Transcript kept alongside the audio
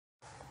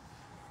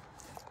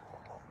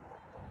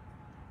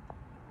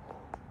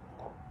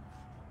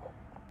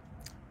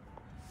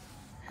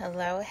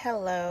Hello,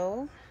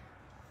 hello.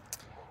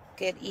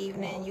 Good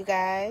evening, you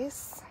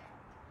guys,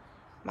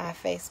 my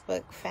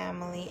Facebook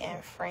family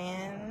and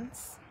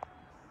friends.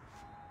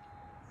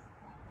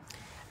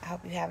 I hope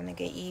you're having a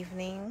good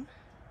evening.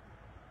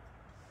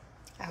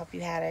 I hope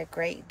you had a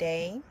great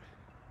day.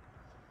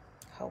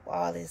 Hope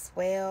all is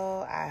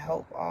well. I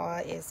hope all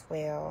is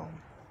well.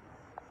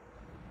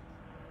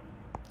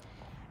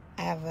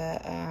 I have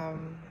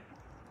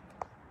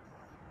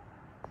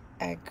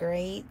a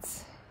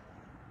great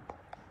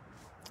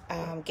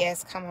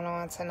guest coming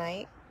on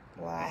tonight.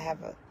 Well,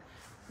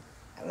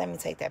 let me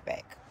take that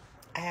back.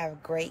 I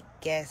have great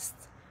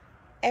guests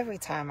every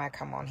time I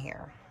come on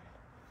here.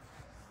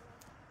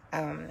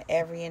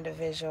 Every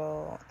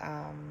individual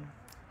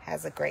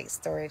has a great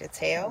story to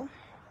tell.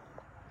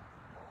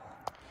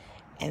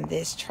 And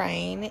this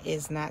train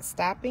is not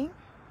stopping.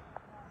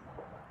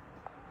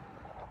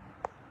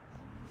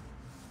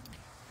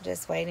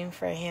 Just waiting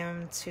for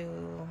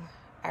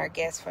our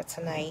guest for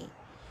tonight,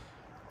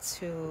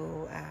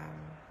 to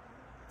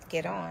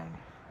get on.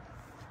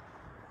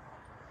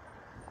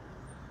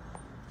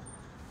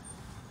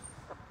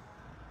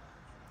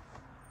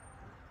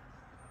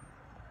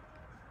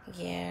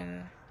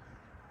 Again,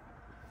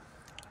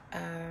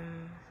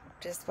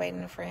 just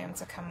waiting for him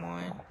to come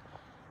on.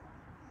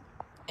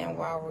 And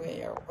while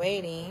we are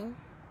waiting,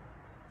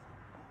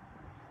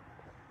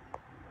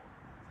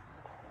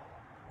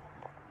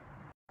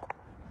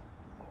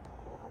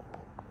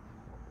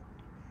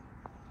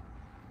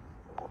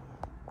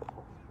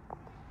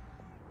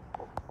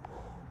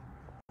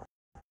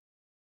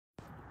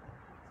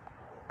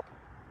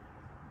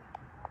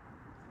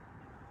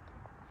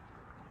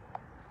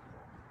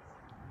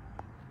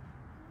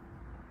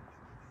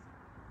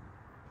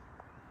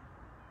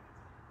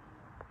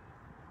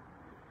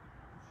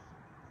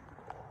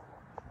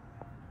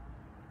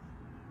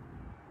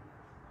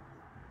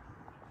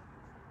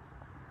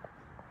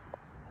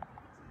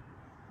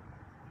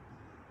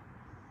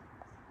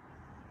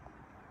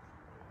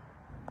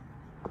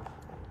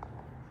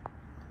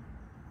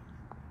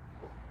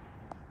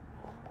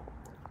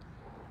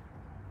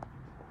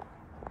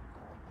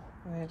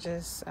 we're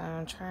just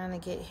trying to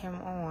get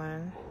him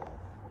on.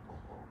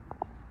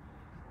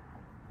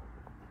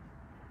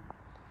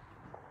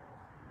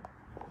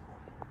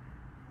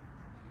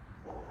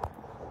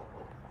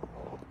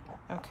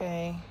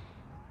 Okay,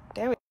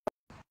 there we go.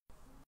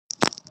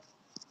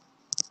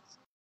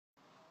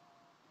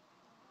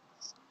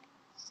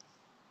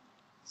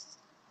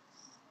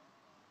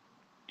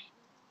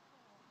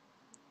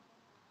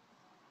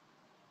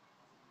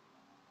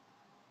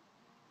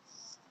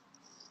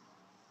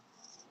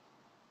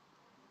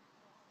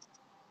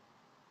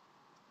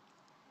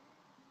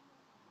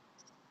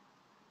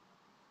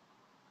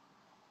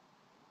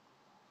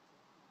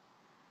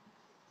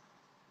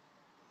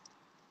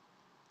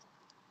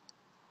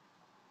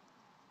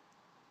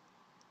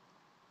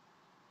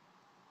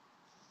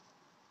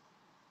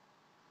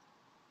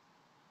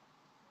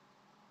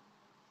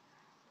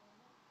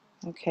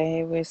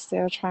 Okay, we're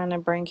still trying to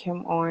bring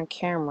him on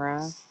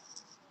camera.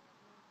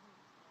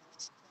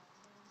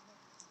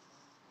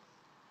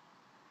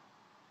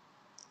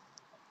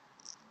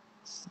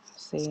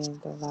 Seeing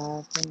the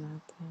live or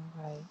nothing,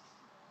 like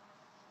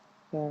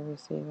they're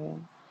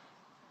receiving.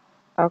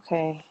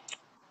 Okay,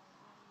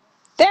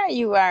 there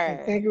you I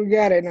are. think we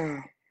got it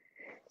now.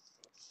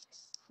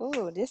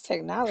 Ooh, this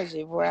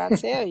technology, boy, I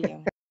tell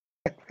you.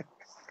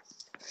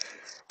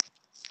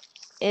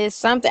 It's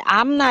something.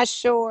 I'm not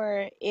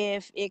sure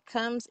if it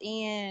comes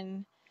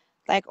in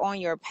like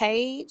on your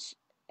page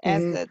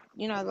as Hmm.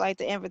 like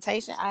the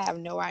invitation. I have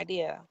no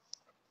idea.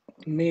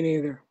 Me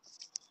neither.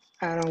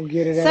 I don't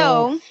get it at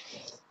all.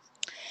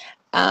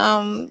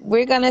 So,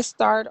 we're gonna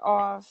start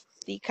off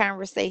the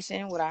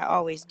conversation. What I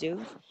always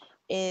do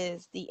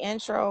is the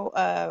intro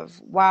of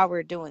why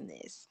we're doing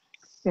this.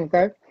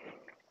 Okay.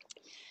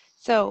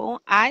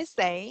 So I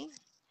say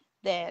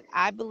that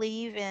I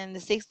believe in the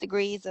 6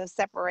 degrees of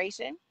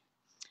separation.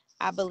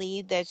 I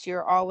believe that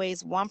you're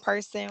always one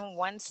person,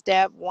 one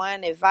step,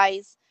 one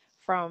advice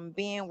from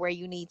being where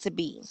you need to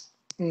be.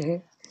 Hmm.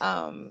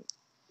 Um,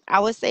 I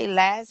would say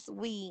last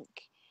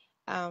week,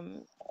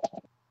 um,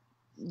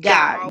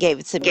 God gave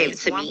it to me.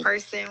 One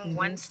person, Hmm.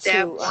 one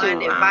step,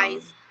 one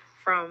advice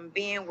from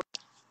being.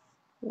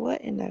 What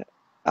in the?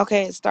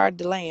 Okay, it started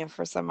delaying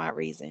for some odd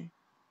reason.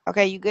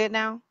 Okay, you good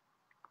now?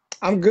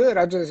 I'm good.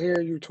 I just hear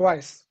you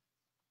twice.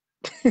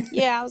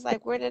 Yeah, I was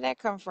like, where did that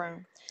come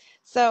from?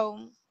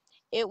 So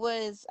it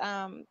was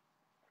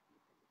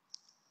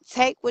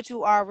take what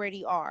you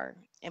already are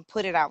and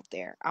put it out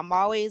there. I'm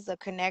always a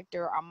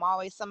connector.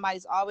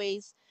 Somebody's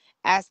always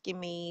asking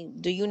me,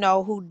 do you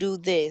know who do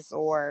this?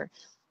 Or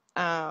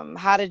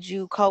how did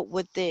you cope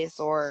with this?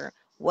 Or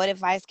what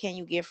advice can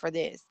you give for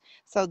this?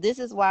 So this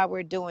is why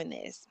we're doing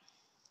this.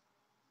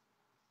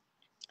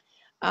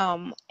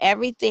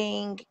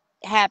 Everything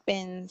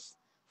happens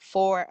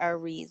for a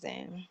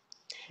reason.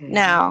 Hmm.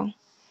 Now,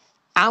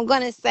 I'm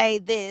going to say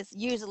this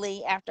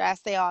usually after I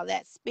say all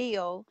that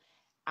spiel.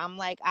 I'm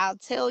like, I'll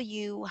tell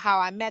you how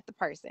I met the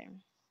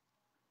person.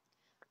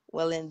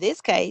 Well, in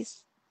this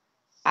case,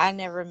 I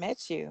never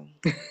met you.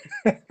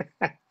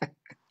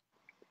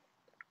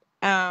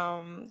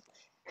 Um,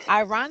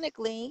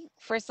 Ironically,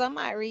 for some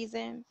odd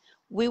reason,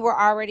 we were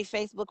already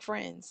Facebook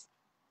friends.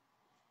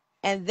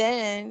 And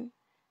then,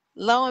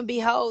 lo and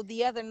behold,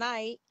 the other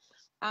night,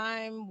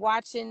 I'm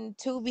watching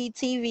Tubi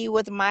TV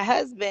with my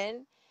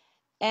husband,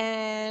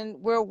 and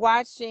we're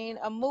watching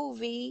a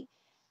movie.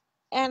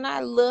 And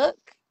I look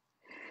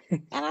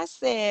and I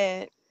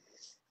said,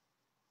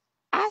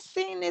 I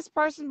seen this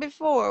person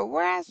before.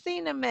 Where I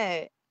seen them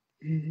at?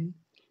 Hmm.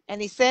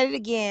 And he said it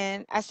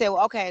again. I said,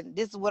 well, okay,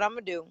 this is what I'm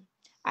gonna do.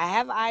 I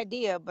have an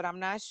idea, but I'm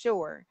not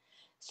sure.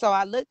 So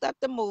I looked up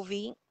the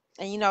movie,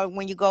 and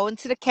when you go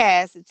into the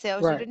cast, it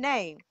tells you the Right.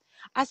 name.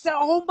 I said,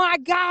 oh my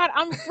God,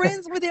 I'm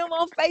friends with him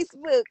on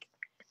Facebook.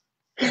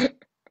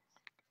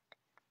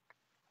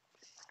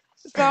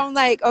 So I'm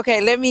like,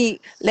 okay, let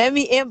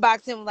me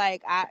inbox him.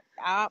 Like, I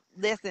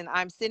listen,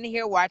 I'm sitting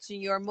here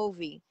watching your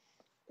movie.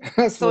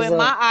 That's So what's in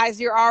my up. eyes,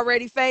 you're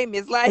already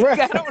famous. Like, Right.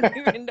 I don't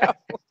even know.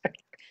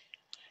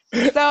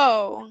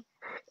 So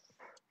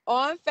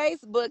on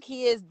Facebook,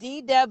 he is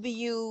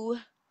DW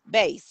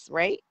Bass,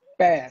 right?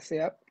 Bass.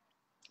 Yep.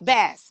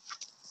 Bass.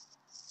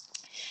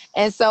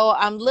 And so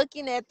I'm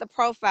looking at the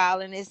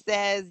profile and it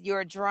says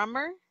you're a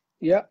drummer.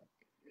 Yep.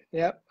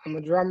 Yep. I'm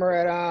a drummer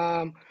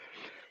at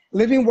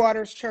Living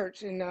Waters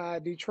Church in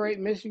Detroit,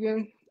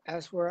 Michigan.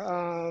 That's where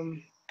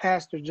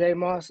Pastor J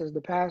Moss is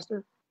the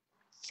pastor.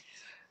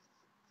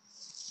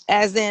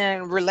 As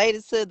in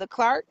related to the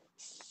Clarks.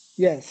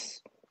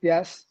 Yes.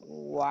 Yes.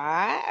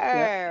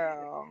 Yep.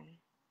 Wow.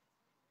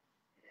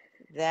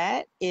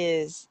 That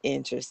is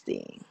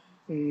interesting.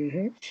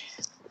 Hmm.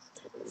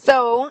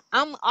 So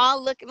I'm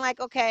all looking like,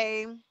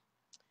 okay,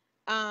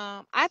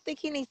 I think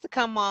he needs to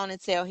come on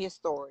and tell his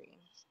story.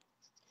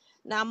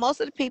 Now,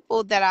 most of the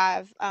people that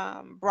I've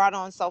brought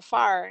on so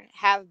far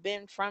have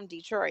been from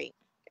Detroit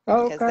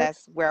Oh, because okay.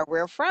 that's where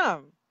we're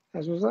from.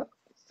 That's what's up.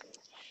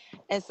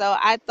 And so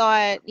I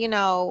thought,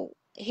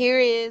 here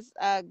is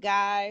a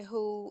guy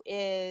who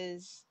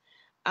is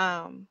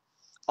um,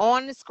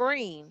 on the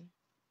screen,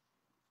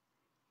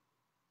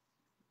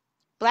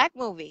 black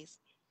movies,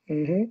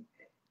 Hmm.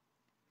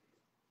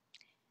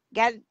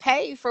 got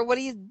paid for what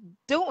he's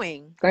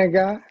doing. Thank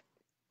God.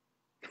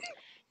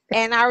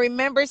 And I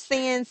remember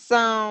seeing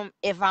some,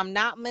 if I'm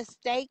not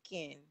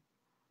mistaken,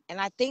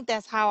 and I think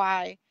that's how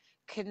I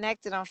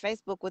connected on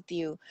Facebook with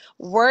you.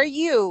 Were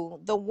you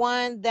the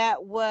one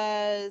that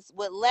was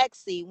with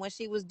Lexi when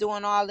she was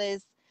doing all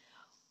this?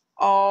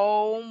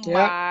 Oh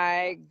Yep.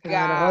 my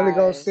The Holy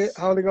Ghost, gosh.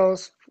 Holy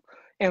Ghost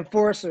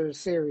Enforcer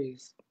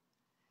series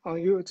on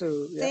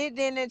YouTube. Yep. Sitting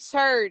in the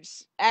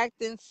church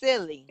acting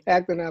silly.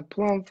 Acting a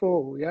plum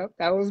fool. Yep.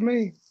 That was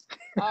me.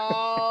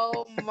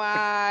 Oh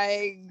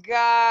my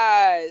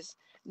gosh.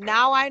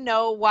 Now I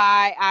know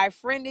why I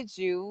friended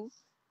you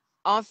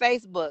on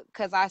Facebook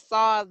because I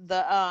saw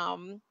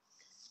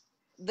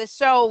the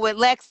show with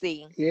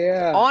Lexi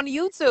Yeah. on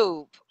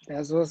YouTube.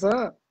 That's what's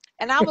up.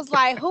 And I was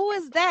like, who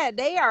is that?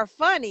 They are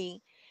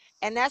funny.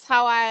 And that's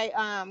how I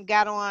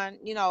got on,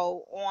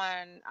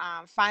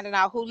 on finding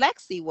out who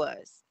Lexi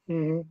was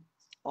Hmm.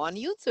 on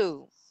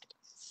YouTube.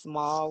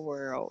 Small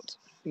world.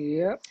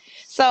 Yep.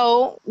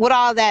 So, with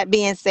all that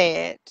being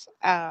said,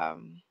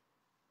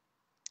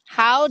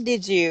 how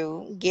did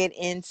you get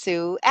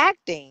into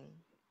acting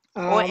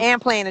or Um,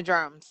 and playing the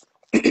drums?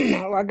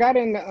 I got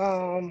in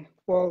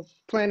well,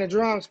 playing the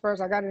drums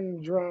first. I got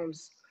into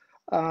drums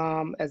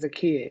as a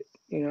kid.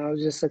 I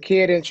was just a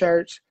kid in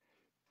church.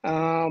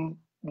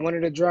 One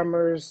of the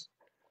drummers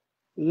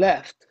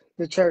left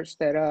the church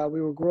that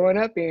we were growing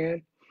up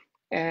in,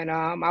 and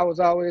I was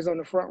always on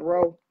the front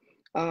row,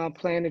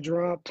 playing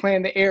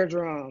the air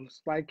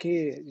drums like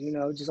kids.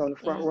 Just on the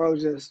front Mm-hmm. row,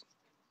 just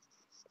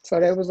so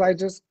they was like,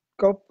 just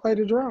go play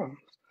the drums,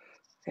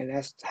 and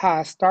that's how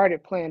I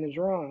started playing the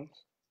drums.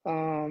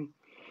 Um,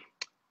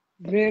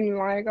 then,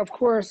 like, of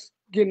course,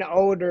 getting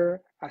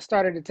older, I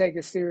started to take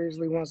it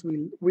seriously once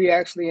we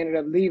actually ended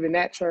up leaving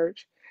that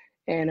church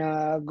and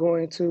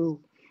going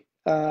to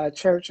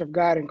Church of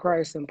God in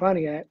Christ in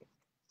Pontiac.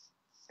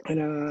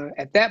 And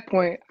at that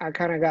point, I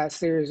kind of got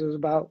serious. It was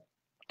about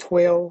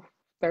 12,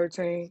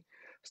 13.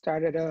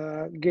 Started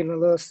getting a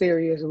little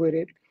serious with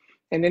it.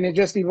 And then it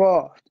just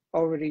evolved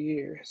over the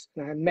years.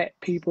 And I met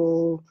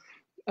people,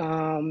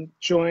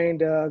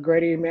 joined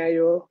Grady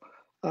Emmanuel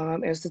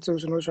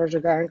Institutional Church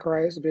of God in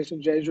Christ, Bishop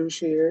J. Drew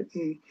Sheard,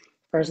 and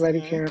First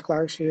Lady Mm-hmm. Karen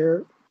Clark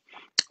Sheard.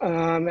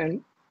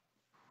 And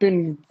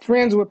been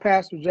friends with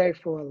Pastor J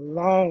for a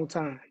long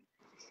time,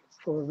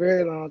 for a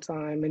very long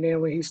time. And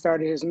then when he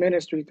started his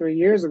ministry 3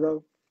 years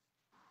ago,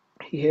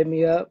 he hit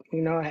me up.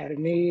 I had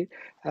a need.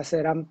 I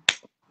said, I'm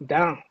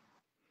down.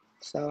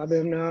 So I've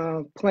been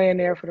playing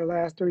there for the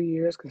last 3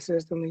 years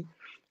consistently.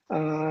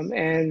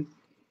 And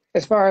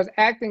as far as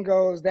acting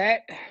goes,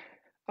 that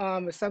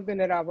is something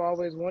that I've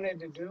always wanted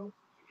to do.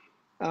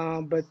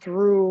 But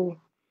through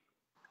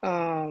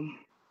um,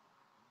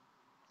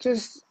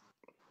 just,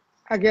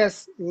 I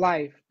guess,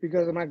 life,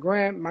 because my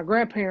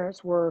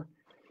grandparents were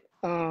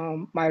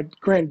My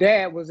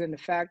granddad was in the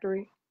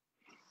factory,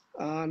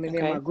 and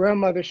then my Okay.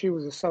 grandmother, she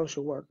was a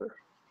social worker.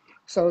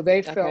 So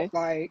they felt Okay.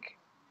 like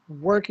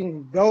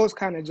working those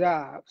kind of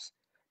jobs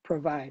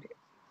provided.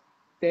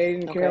 They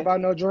didn't care Okay.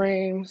 about no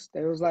dreams.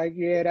 They was like,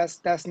 yeah,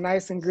 that's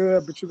nice and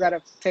good, but you got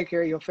to take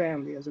care of your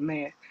family as a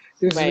man.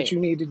 This is what Right. you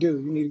need to do.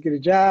 You need to get a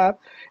job,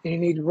 and you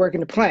need to work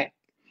in the plant.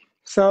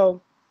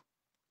 So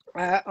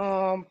I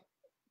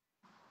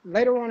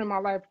later on in my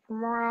life,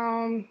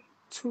 around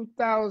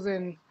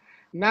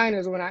 2009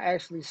 is when I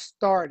actually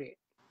started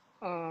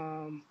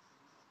um,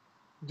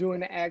 doing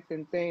the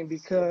acting thing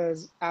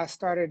because I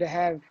started to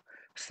have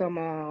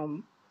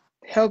some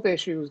health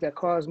issues that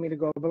caused me to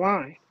go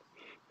blind.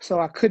 So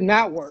I could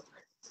not work.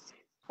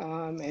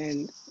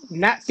 And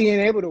not being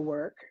able to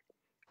work,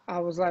 I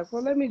was like,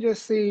 well, let me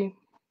just see,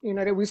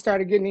 that we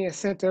started getting the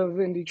incentive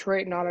in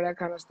Detroit and all of that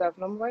kind of stuff.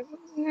 And I'm like,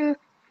 let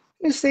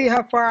me see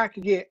how far I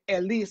could get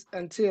at least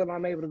until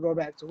I'm able to go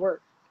back to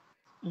work.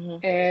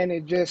 Mhm. And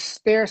it just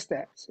stair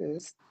steps.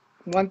 It's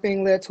one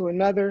thing led to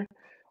another.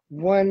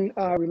 One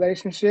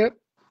relationship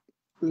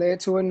led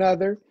to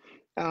another,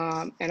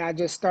 and I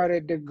just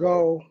started to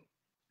go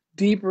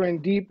deeper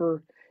and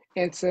deeper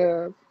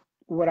into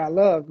what I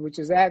loved, which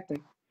is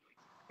acting.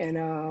 And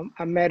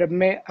I met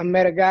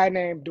a guy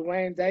named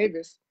Dwayne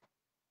Davis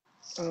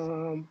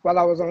while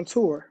I was on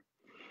tour,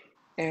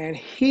 and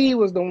he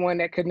was the one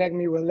that connected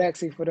me with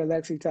Lexi for the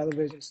Lexi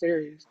television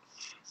series.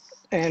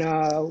 And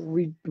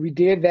we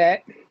did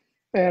that,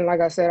 and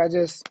like I said, I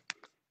just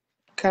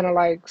kind of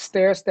like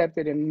stair stepped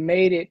it and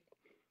made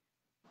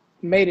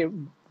it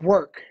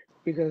work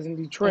because in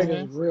Detroit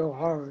it's Mhm. real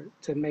hard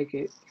to make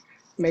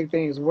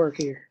things work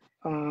here.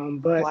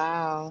 But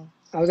Wow.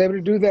 I was able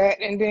to do that,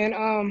 and then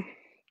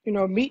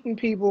meeting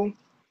people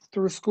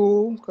through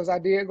school because I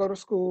did go to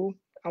school.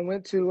 I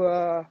went to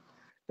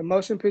the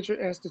Motion Picture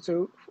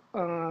Institute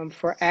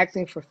for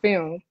acting for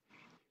film,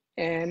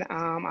 and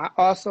I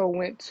also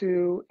went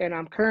to, and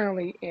I'm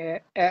currently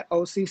at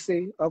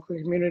OCC,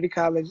 Oakland Community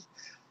College,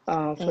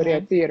 for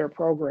their Mhm. theater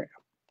program.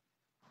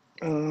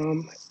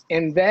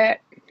 And that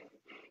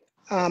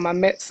I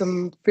met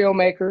some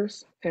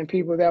filmmakers and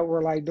people that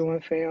were like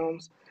doing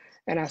films,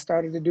 and I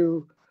started to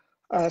do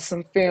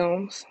some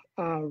films.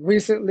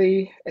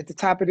 Recently, at the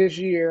top of this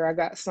year, I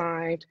got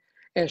signed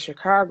in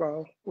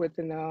Chicago with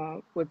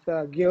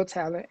a Guild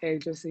Talent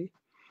Agency,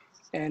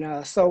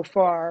 and so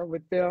far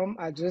with them,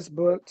 I just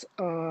booked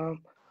a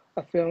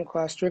film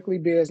called Strictly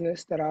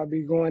Business that I'll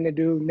be going to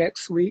do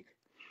next week,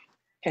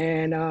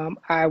 and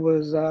I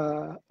was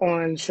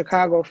on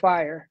Chicago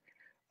Fire.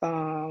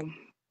 Um,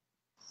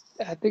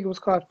 I think it was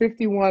called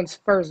 51's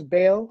First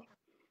Bail.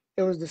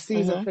 It was the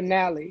season Mhm.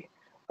 finale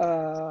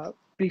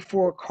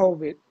before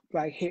COVID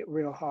like hit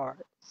real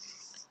hard.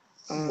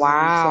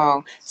 So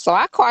Wow. So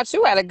I caught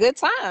you at a good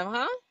time,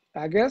 huh?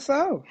 I guess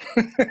so.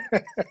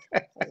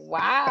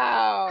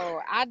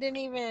 Wow. I didn't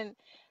even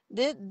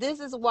this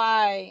is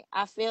why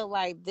I feel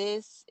like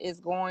this is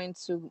going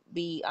to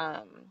be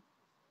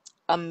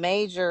a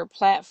major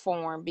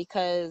platform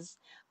because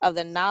of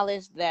the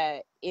knowledge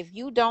that if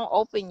you don't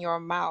open your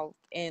mouth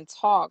and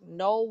talk,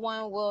 no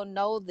one will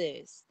know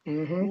this.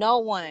 Hmm. No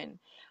one.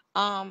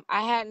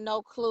 I had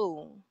no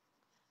clue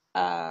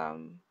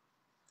um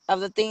of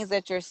the things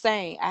that you're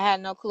saying. I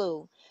had no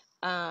clue.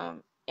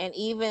 And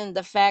even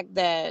the fact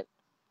that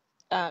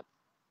uh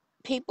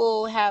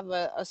people have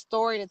a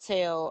story to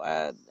tell,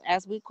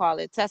 as we call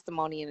it,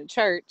 testimony in the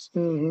church,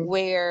 Hmm.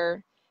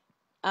 where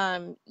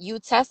you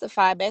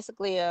testify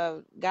basically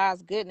of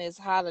God's goodness,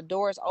 how the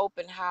doors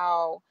open,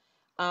 how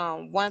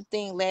one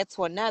thing led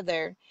to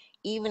another.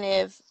 Even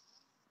if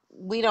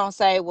we don't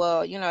say,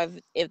 well,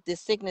 if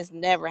this sickness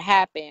never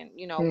happened,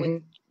 with Hmm.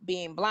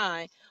 being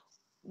blind,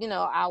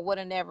 I would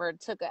have never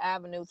took an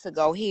avenue to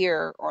go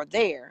here or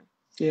there.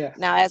 Yeah.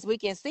 Now, as we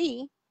can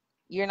see,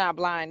 you're not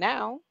blind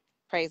now.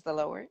 Praise the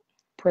Lord.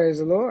 Praise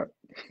the Lord.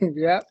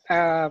 Yep.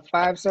 5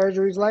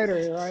 surgeries later,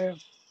 here I am.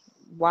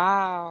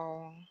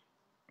 Wow.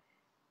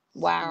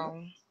 Yep.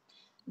 Wow.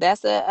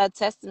 That's a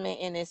testament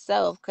in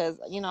itself because,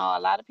 a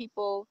lot of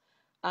people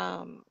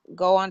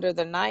go under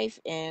the knife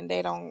and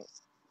they don't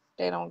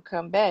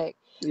come back,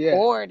 Yeah.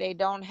 or they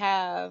don't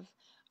have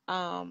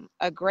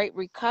a great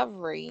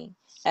recovery.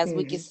 As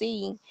we can Hmm.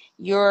 see,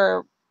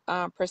 you're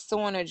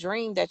pursuing a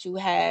dream that you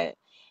had,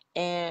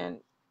 and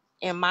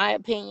in my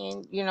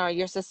opinion,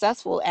 you're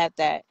successful at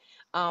that.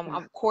 Yeah.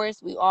 Of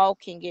course, we all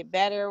can get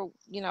better.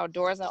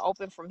 Doors are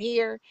open from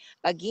here.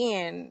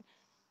 Again,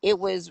 it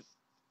was,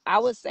 I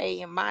would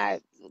say, in my,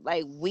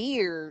 like,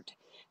 weird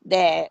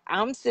that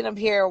I'm sitting up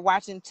here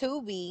watching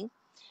Tubi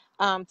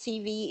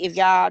TV. If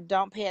y'all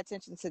don't pay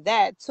attention to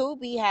that,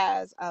 Tubi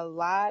has a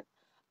lot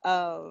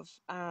of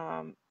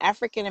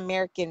African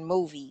American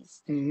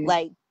movies, Hmm.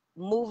 like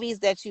movies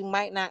that you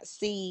might not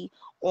see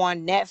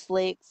on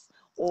Netflix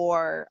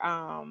or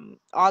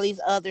all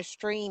these other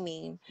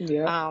streaming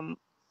Yep. um,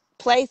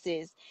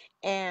 places.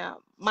 And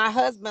my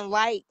husband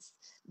likes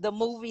the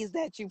movies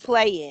that you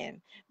play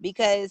in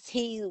because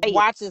he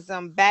watches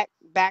them back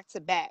to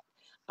back.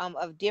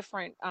 of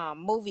different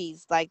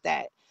movies like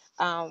that.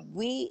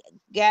 We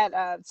got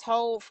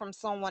told from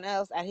someone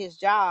else at his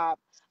job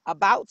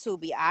about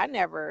Tubi. I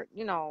never,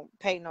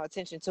 paid no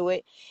attention to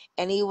it.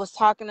 And he was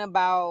talking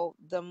about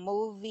the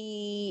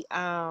movie,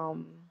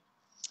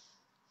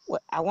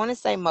 what I want to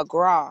say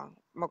McGraw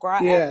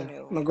Yeah,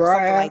 Avenue or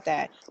something McGraw like Ave.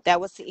 that. That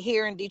was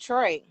here in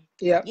Detroit.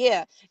 Yep.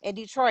 Yeah, in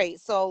Detroit.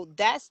 So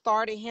that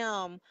started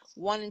him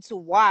wanting to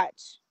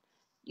watch,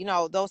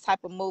 those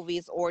type of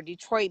movies or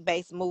Detroit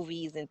based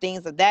movies and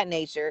things of that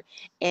nature.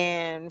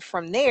 And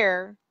from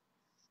there,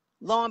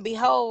 lo and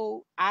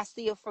behold, I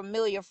see a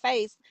familiar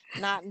face,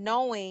 not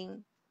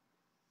knowing.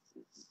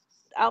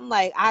 I'm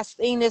like, I've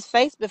seen this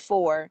face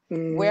before.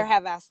 Hmm. Where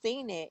have I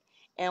seen it?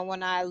 And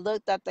when I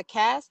looked up the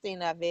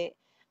casting of it,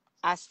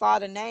 I saw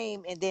the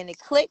name and then it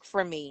clicked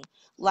for me.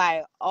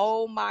 Like,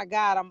 oh my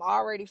God, I'm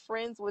already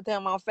friends with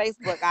him on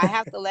Facebook. I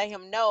have to let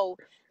him know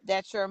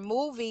that your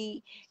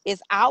movie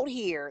is out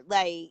here.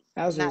 Like,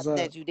 That's not what's up.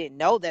 that you didn't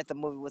know that the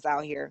movie was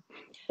out here,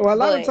 Well, a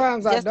lot of but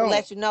times I just to don't.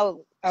 let you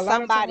know, A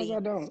lot of times I somebody,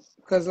 don't,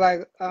 because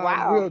like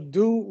wow,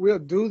 we'll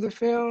do the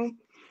film,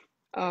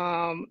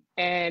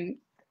 and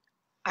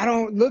I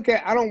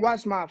don't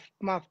watch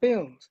my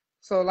films.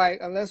 So like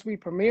unless we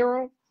premiere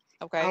them,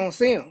 I okay, don't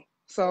see them.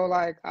 So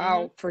like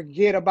mm-hmm, I'll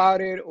forget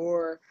about it,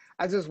 or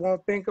I just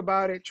won't think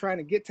about it, trying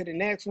to get to the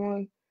next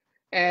one.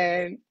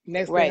 And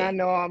next thing I right.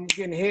 know, I'm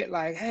getting hit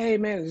like, "Hey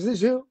man, is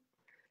this you?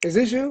 Is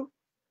this you?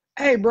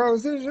 Hey bro,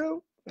 is this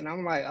you?" And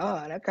I'm like,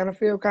 "Oh, that kind of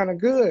feel kind of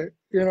good."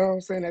 You know what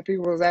I'm saying? That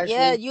people was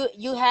Yeah, actually.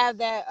 you have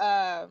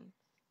that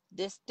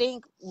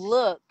distinct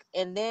look,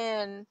 and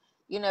then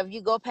if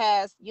you go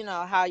past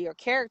how your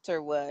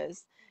character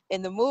was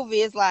in the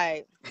movie, it's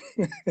like,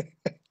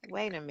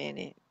 wait a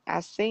minute,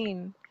 I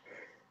seen.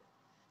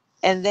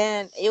 And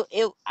then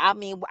I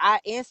mean, I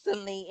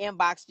instantly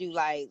inboxed you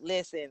like,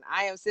 listen,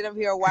 I am sitting up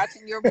here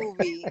watching your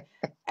movie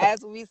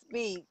as we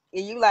speak.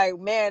 And you like,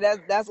 man,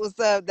 that's what's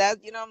up. That's,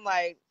 I'm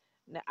like,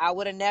 I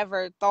would have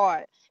never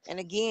thought. And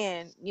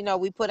again,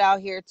 we put out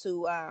here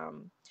to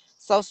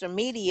social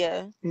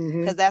media, Hmm.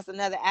 because that's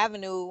another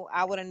avenue.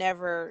 I would have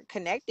never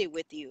connected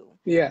with you.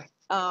 Yeah.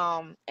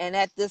 And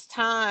at this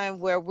time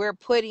where we're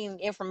putting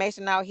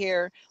information out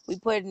here, we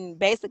putting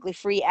basically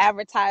free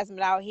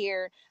advertisement out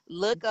here.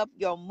 Look up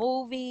your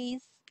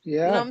movies.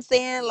 You know what Yeah. I'm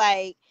saying?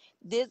 Like,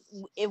 this,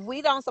 if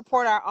we don't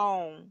support our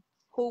own,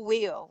 who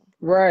will?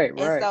 Right.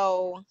 And Right.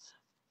 so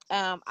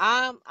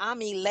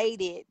I'm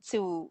elated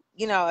to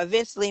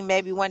eventually,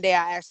 maybe one day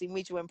I actually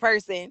meet you in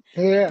person.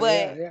 Yeah. Yeah.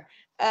 But Yeah.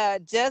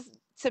 just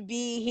to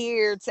be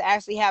here to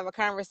actually have a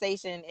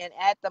conversation, and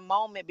at the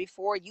moment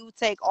before you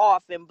take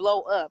off and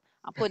blow up,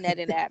 I'm putting that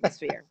in the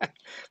atmosphere.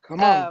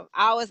 Come on.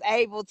 I was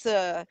able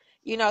to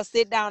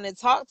sit down and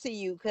talk to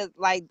you, because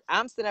like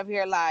I'm sitting up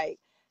here like,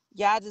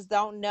 y'all just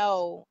don't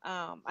know.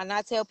 And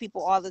I tell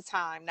people all the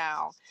time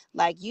now,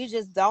 like, you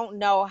just don't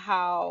know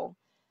how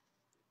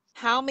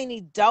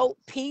many dope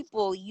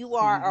people you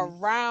are Hmm.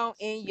 around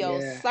in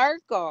your Yeah.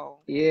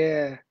 circle.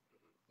 Yeah.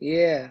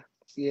 Yeah.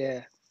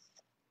 Yeah.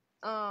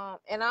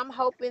 And I'm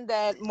hoping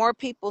that more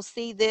people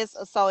see this.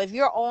 So if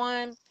you're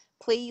on,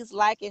 please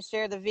like and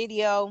share the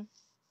video.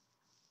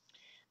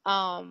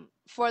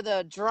 For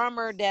the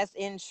drummer that's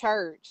in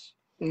church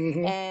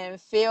Hmm. and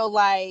feel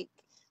like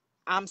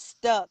I'm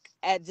stuck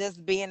at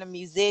just being a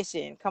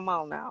musician. Come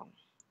on now.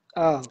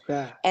 Oh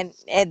God. And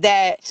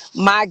that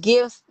my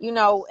gifts,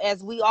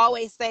 as we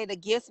always say, the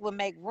gifts will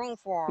make room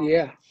for them.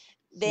 Yeah.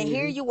 Then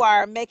here Hmm. you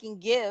are making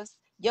gifts,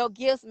 your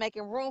gifts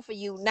making room for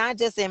you, not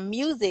just in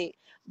music,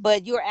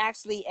 but you're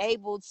actually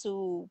able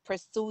to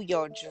pursue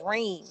your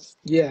dreams.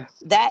 Yeah.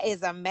 That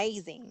is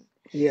amazing.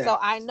 Yeah. So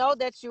I know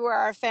that you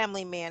are a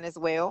family man as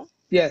well.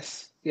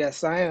 Yes.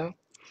 Yes, I am.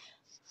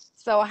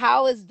 So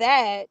how is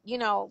that,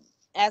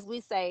 as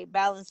we say,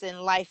 balancing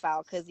life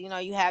out? Because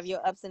you have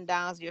your ups and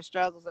downs, your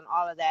struggles, and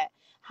all of that.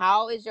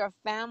 How is your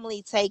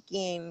family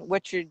taking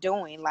what you're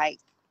doing? Like,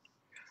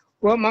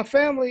 Well, my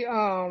family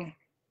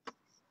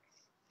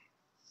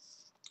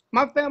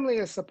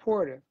is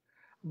supportive,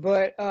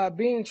 but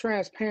being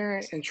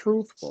transparent and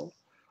truthful,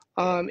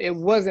 it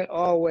wasn't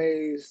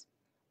always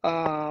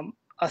a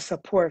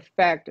support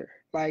factor.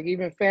 Like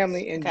even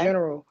family in okay,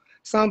 general,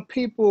 some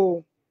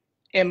people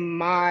in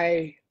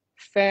my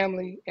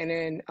family and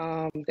in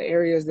the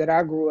areas that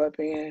I grew up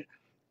in,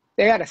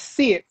 they got to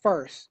see it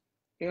first.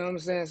 You know what I'm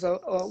saying?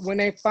 So when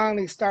they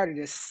finally started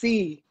to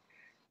see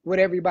what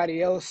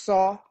everybody else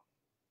saw,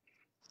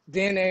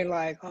 then they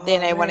like,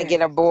 then oh they want to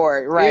get man,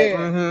 aboard, right?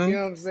 yeah, you Mm-hmm.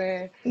 know what I'm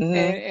saying?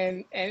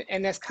 Mm-hmm.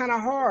 And that's kind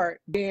of hard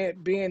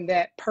being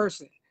that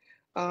person,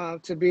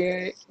 to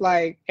be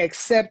like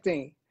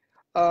accepting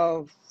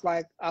of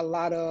like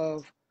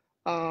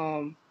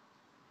um,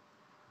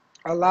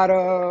 a lot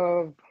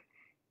of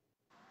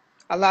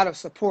a lot of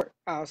support.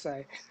 I'll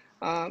say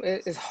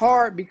it's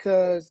hard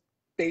because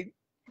they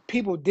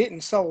people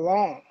didn't so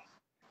long.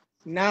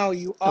 Now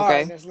you are,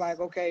 and Okay. it's like,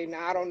 okay,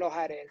 now I don't know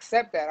how to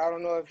accept that. I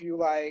don't know if you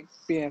like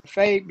being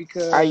fake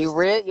Are you because,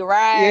 real? You're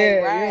right,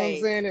 yeah, you know what I'm right.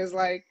 saying? It's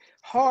like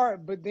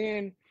hard, but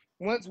then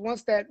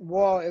once that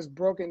wall is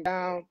broken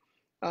down,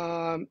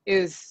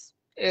 is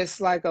it's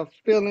like a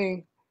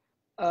feeling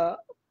uh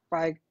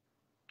like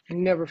you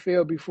never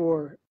felt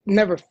before,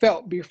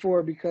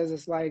 because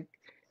it's like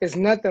it's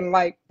nothing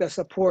like the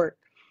support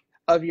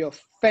of your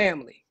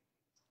family.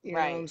 You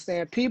know what I'm Right.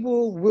 saying?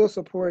 People will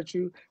support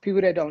you.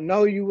 People that don't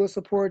know you will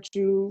support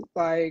you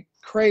like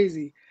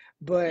crazy.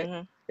 But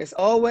Mhm. it's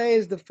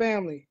always the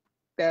family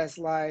that's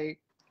like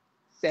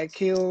that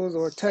kills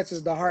or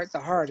touches the heart the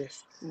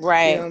hardest.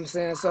 You know Right. what I'm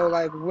saying? So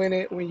like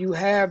when you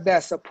have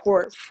that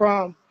support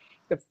from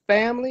the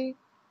family,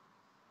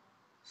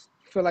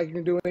 feel like you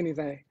can do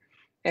anything.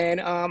 And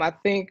I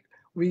think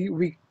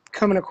we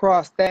coming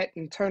across that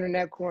and turning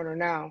that corner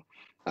now.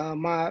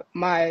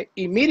 My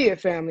immediate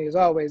family has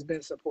always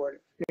been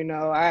supportive. You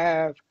know, I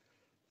have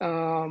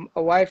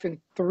a wife and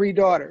three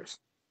daughters.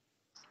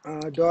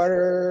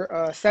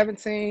 Daughter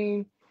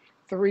 17,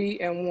 3,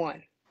 and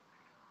 1.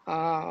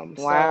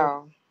 So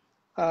Wow.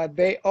 uh,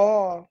 they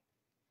all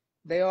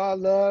they all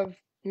love,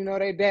 you know,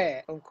 their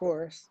dad, of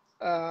course.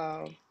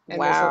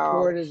 And the Wow.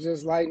 support is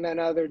just like none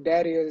other.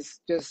 Daddy is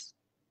just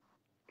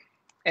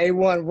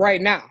A1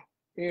 right now.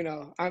 You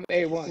know, I'm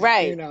A1,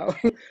 you Right. know.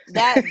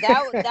 That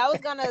was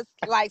gonna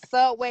like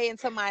subway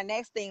into my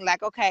next thing.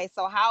 Like, okay,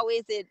 so how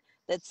is it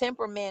the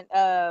temperament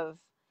of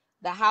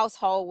the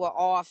household with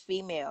all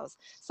females?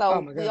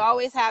 Oh So my we God.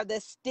 always have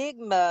this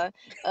stigma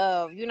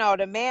of,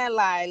 the man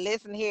like,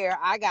 listen here,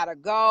 I gotta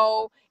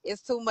go.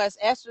 It's too much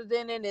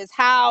estrogen in this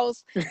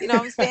house. You know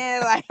what I'm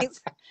saying? Like,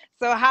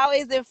 so how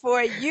is it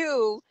for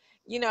you?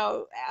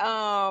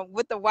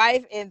 With the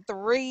wife and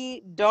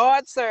three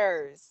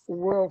daughters.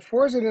 Well,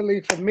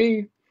 fortunately for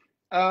me,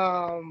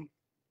 um,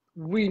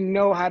 we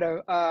know how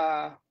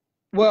to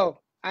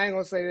well, I ain't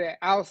gonna say that.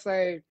 I'll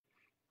say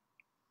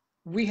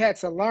we had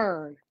to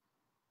learn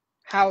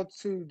how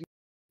to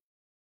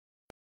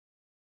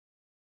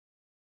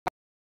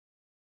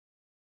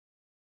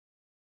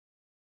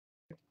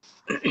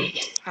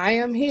I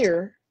am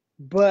here,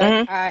 but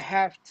Hmm. I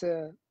have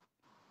to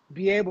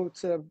be able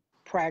to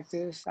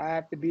practice. I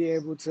have to be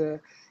able to,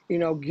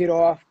 get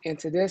off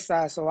into this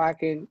side so I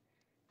can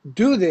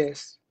do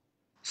this,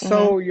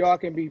 Hmm. so y'all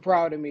can be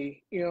proud of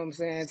me. You know what I'm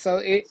saying? So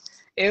it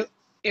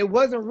it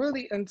wasn't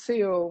really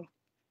until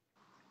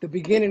the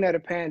beginning of the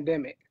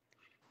pandemic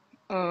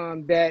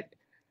that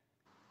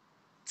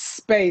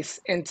space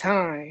and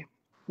time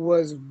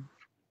was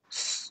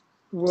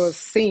was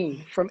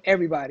seen from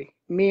everybody,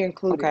 me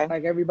included. Okay.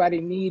 Like everybody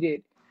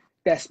needed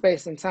that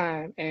space and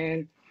time,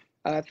 and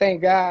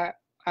thank God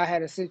I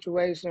had a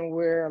situation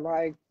where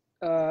like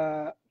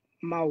uh,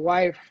 my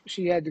wife,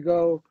 she had to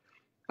go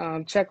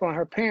check on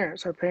her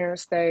parents. Her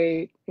parents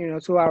stayed,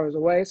 2 hours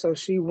away, so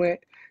she went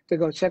to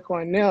go check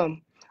on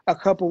them a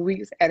couple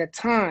weeks at a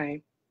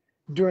time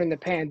during the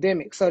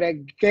pandemic. So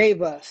that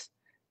gave us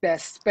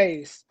that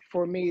space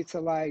for me to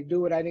like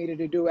do what I needed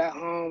to do at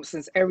home,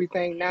 since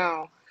everything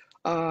now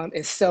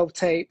is self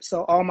tape.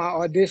 So all my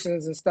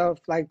auditions and stuff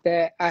like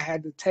that, I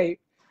had to tape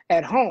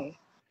at home.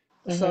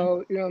 Hmm.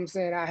 So, you know what I'm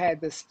saying? I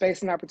had the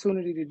space and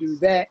opportunity to do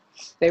that.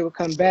 They would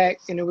come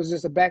back, and it was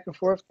just a back and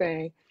forth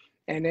thing.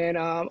 And then,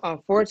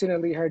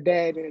 unfortunately, her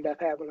dad ended up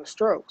having a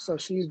stroke. So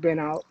she's been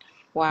out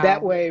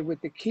that Wow. way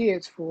with the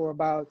kids for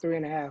about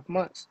 3.5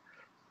 months.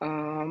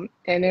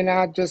 And then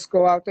I just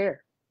go out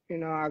there.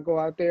 I go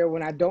out there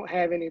when I don't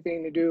have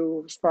anything to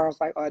do as far as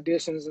like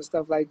auditions and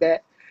stuff like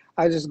that.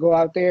 I just go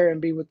out there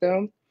and be with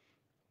them.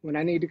 When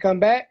I need to come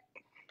back,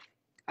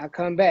 I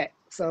come back.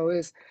 So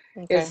it's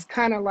Okay.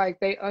 kind of like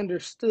they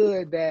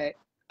understood that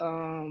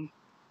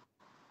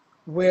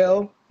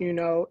well,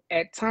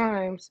 at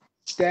times,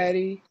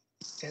 daddy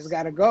has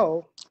got to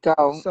go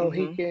Go. so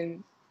he Hmm.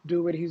 can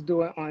do what he's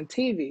doing on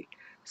TV.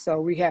 So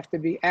we have to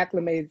be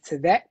acclimated to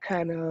that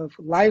kind of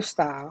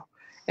lifestyle.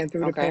 And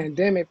through the Okay.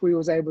 pandemic, we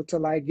was able to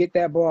like get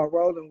that ball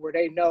rolling where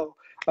they know,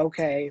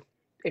 okay,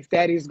 if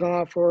daddy's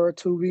gone for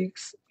 2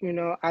 weeks,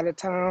 out of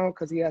town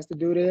because he has to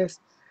do this,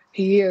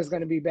 he is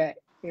going to be back.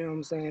 You know what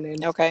I'm saying?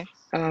 And Okay.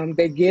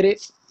 they get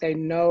it. They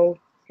know,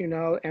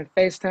 and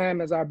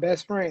FaceTime is our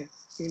best friend.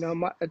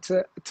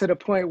 To the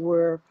point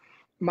where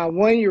my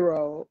 1 year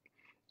old,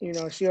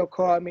 she'll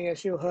call me and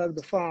she'll hug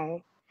the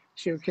phone.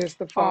 She'll kiss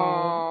the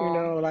phone,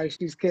 Oh. like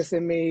she's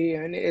kissing me.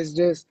 And it's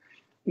just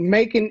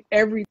making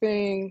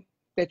everything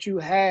that you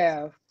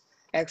have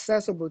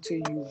accessible to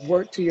you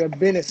work to your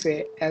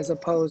benefit as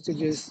opposed to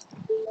just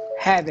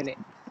having it.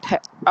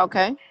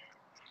 Okay.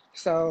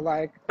 So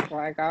like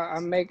I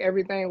make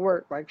everything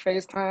work. Like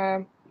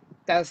FaceTime,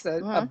 that's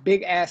a Hmm.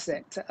 big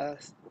asset to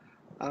us.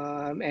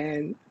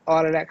 And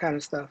all of that kind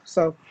of stuff.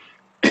 So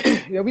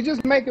yeah, we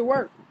just make it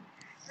work.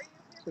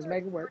 Just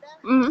make it work.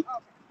 Hmm.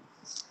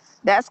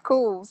 That's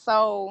cool.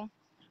 So,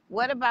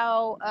 what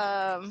about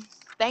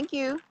Thank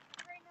you.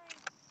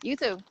 You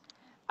too.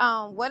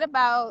 What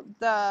about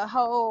the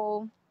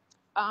whole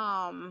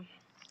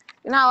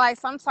like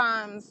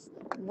sometimes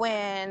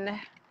when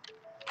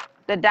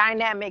the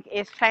dynamic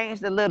is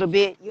changed a little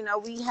bit,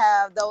 we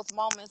have those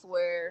moments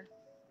where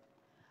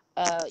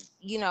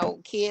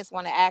kids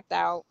want to act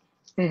out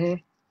Hmm.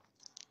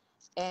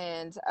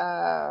 and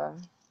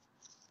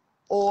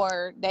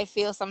or they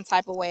feel some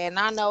type of way. And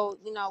I know,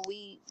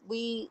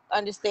 we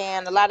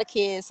understand a lot of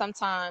kids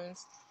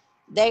sometimes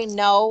they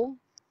know,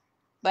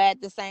 but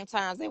at the same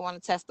time they want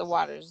to test the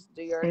waters.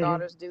 Do your Hmm.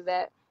 daughters do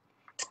that?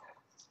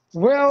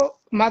 Well,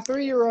 my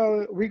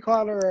 3-year-old, we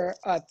call her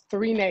a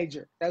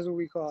three-nager. That's what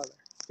we call her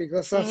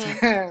because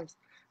Mhm. sometimes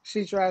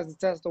she tries to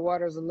test the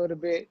waters a little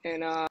bit,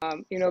 and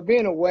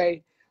being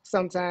away,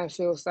 sometimes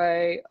she'll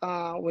say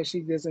when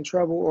she gets in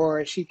trouble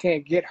or she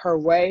can't get her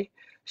way,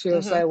 she'll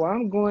Mhm. say, "Well,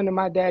 I'm going to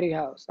my daddy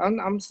house.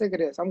 I'm sick of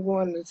this. I'm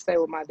going to stay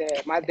with my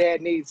dad. My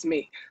dad needs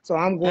me, so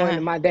I'm going Uh-huh.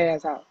 to my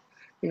dad's house."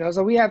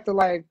 So we have to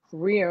like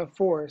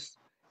reinforce.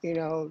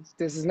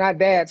 This is not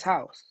dad's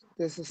house.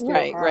 This is still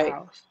Right, our right,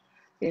 house.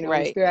 We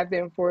right. still have to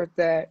enforce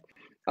that.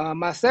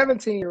 My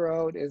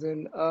 17-year-old is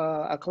in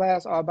a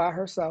class all by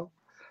herself.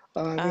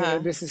 Uh-huh.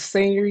 This is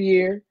senior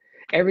year.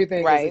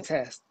 Everything is a Right,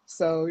 test.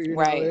 So,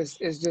 right.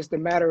 it's just a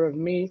matter of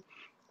me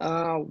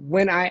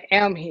when I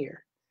am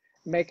here,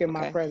 making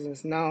my Okay.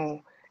 presence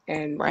known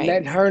and Right.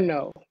 letting her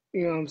know,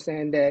 what I'm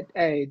saying, that,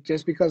 hey,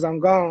 just because I'm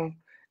gone,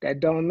 that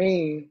don't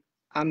mean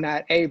I'm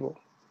not able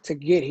to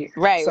get here.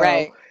 Right, So,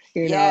 right.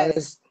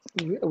 Yes.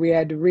 we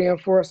had to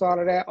reinforce all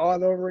of that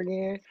all over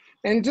again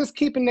and just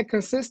keeping the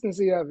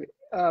consistency of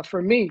it.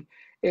 For me,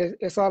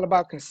 it's all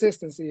about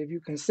consistency. If you're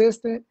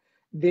consistent,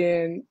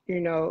 then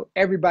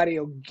everybody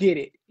will get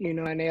it,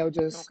 and they'll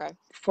just Okay.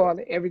 fall.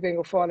 Everything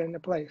will fall into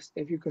place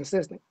if you're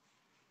consistent.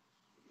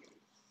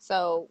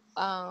 So,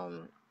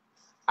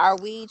 are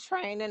we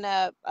training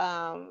up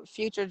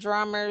future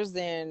drummers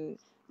and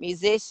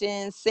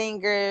musicians,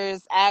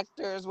 singers,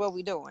 actors? What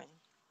we doing?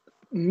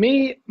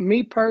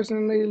 Me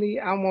personally,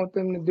 I want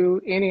them to do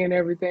any and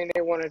everything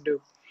they want to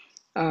do.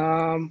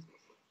 Um,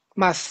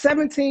 my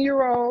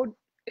 17-year-old,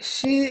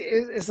 she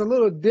is it's a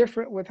little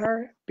different with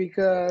her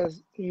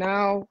because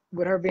now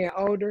with her being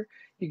older,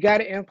 you got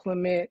to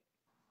implement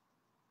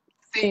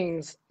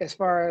things as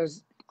far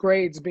as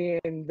grades being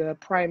the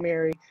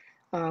primary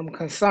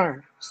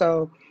concern.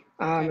 So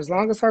Okay. as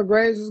long as her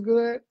grades is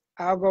good,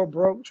 I'll go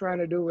broke trying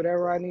to do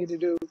whatever I need to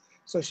do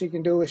so she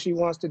can do what she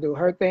wants to do.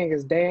 Her thing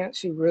is dance.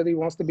 She really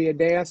wants to be a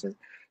dancer.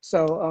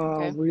 So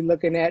Okay. we're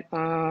looking at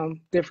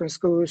different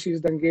schools.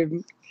 She's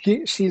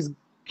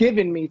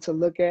given me to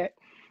look at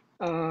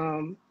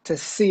to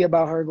see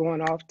about her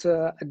going off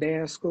to a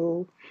dance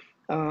school.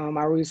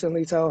 I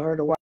recently told her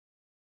to watch,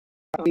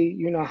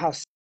 how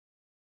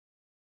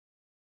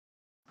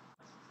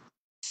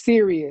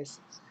serious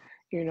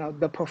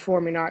the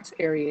performing arts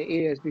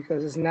area is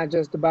because it's not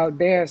just about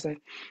dancing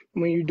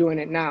when you're doing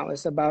it now.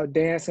 It's about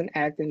dancing,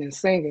 acting, and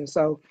singing.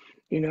 So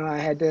I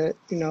had to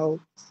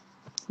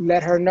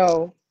let her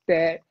know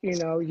that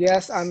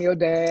yes, I'm your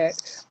dad,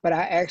 but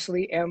I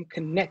actually am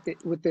connected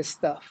with this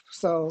stuff.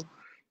 So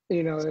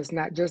it's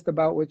not just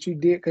about what you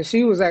did, because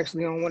she was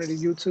actually on one of the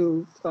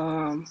YouTube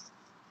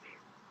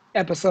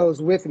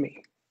episodes with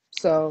me,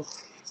 so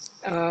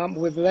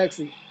with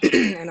Lexi.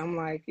 And I'm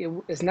like,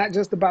 it's not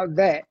just about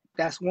that.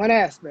 That's one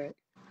aspect,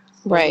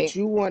 but what Right.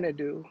 you want to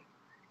do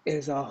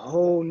is a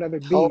whole nother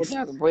Whole beast.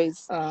 nother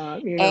voice. You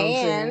know what I'm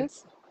saying? And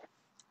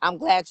I'm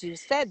glad you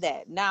said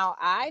that. Now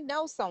I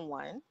know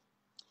someone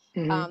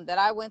Hmm. that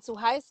I went to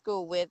high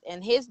school with,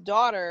 and his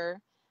daughter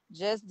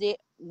just did.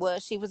 Well,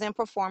 she was in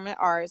performing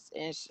arts,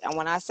 and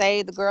when I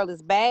say the girl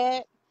is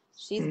bad,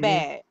 she's Hmm.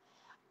 bad.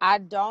 I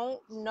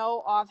don't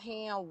know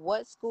offhand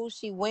what school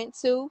she went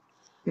to,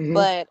 Hmm.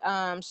 but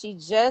she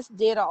just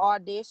did an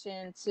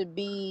audition to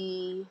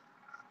be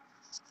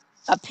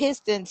a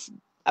Pistons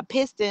a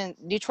Piston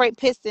Detroit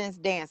Pistons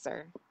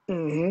dancer.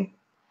 Hmm.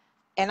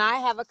 And I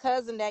have a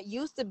cousin that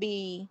used to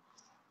be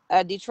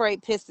a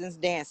Detroit Pistons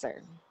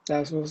dancer.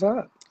 That's what's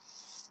up.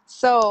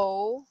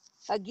 So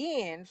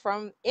again,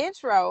 from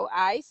intro,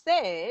 I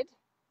said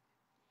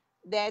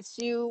that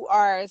you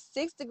are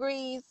 6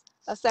 degrees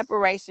of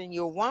separation.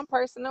 You're one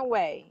person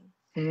away.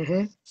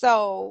 Hmm.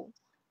 So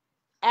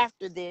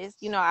after this,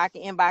 I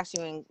can inbox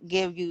you and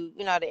give you,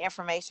 the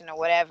information or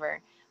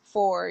whatever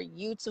for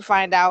you to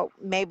find out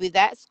maybe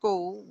that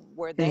school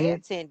where they Hmm.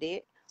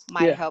 attended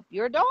might Yeah. help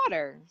your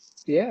daughter.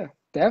 Yeah.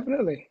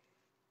 Definitely.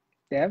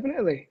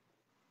 Definitely.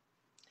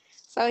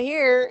 So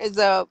here is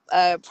a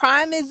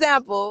prime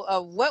example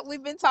of what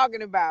we've been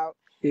talking about.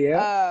 Yeah.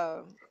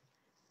 Uh,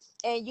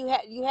 and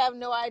you have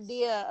no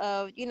idea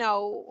of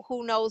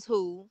who knows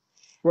who.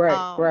 Right.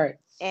 Um, Right.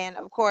 and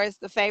of course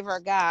the favor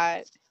of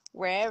God,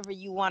 wherever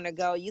you want to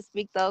go, you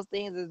speak those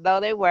things as though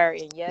they were,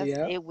 and yes,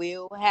 Yeah. it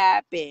will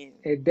happen.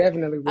 It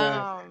definitely will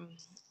happen. Um,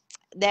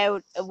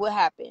 it will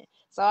happen.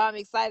 So I'm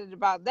excited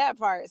about that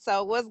part.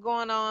 So what's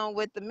going on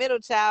with the middle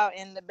child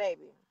and the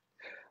baby?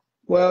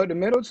 Well, the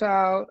middle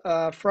child,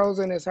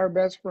 Frozen is her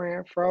best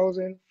friend.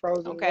 Frozen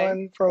Okay.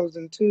 1,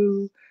 Frozen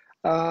 2.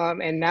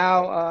 And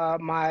now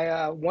my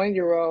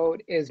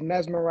 1-year-old is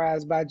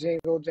mesmerized by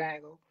Jingle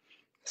Jangle.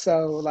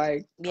 So,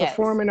 like, Yes.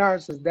 performing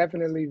arts is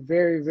definitely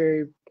very,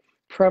 very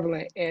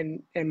prevalent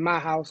in my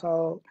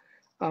household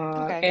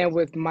Okay. and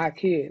with my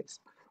kids.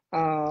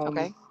 Um,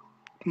 Okay.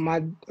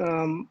 my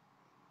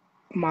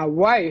my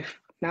wife,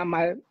 not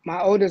my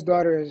oldest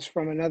daughter is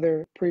from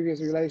another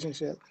previous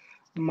relationship.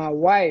 My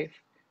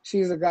wife,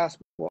 she's a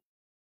gospel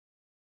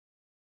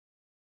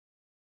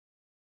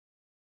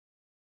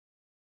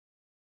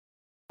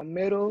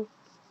middle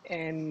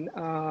and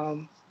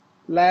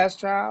last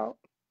child.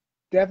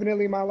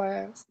 Definitely my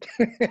last.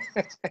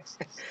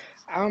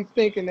 I'm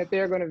thinking that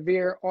they're going to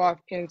veer off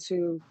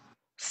into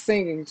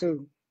singing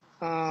too.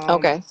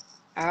 Um, Okay.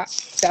 I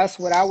That's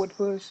what I would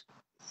push,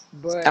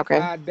 but Okay.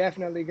 I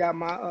definitely got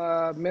my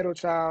middle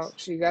child.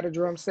 She got a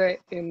drum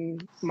set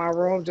in my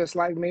room just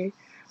like me.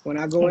 When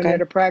I go in there Okay.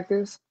 to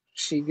practice,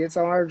 she gets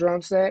on her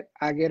drum set,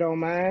 I get on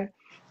mine,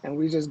 and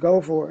we just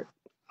go for it.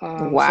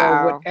 So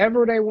Wow.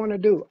 whatever they want to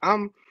do,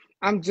 I'm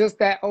just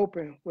that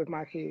open with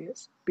my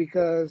kids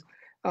because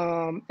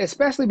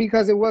especially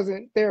because it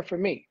wasn't there for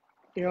me.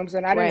 You know what I'm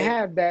saying? I didn't Right.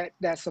 have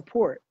that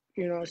support,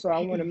 so I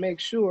want to make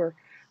sure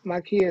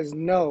my kids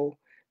know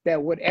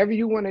that whatever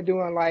you want to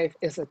do in life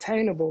is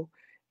attainable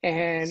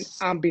and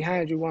I'm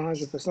behind you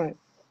 100%.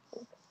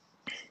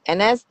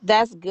 And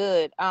that's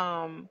good.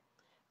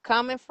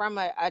 Coming from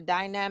a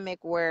dynamic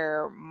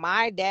where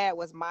my dad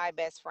was my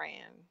best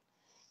friend,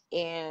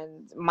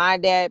 and my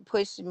dad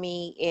pushed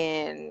me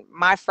in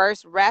my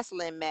first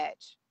wrestling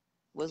match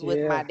was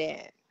with my Yeah,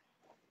 dad.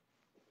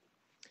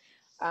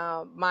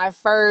 My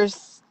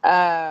first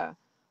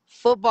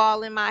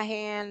football in my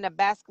hand, the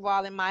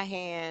basketball in my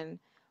hand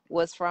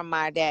was from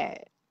my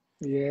dad.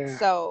 yeah,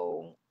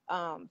 So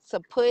to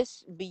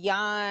push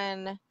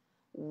beyond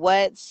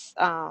what's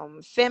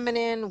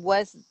feminine,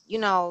 what's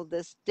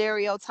the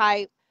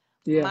stereotype,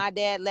 yeah, my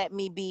dad let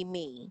me be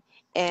me,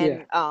 yeah,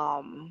 and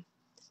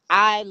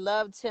I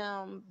loved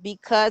him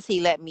because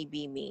he let me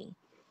be me.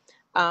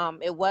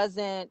 It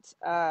wasn't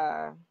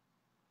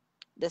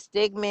the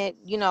stigma,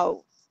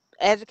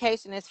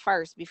 education is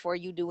first before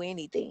you do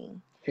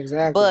anything.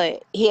 exactly.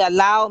 But he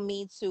allowed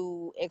me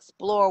to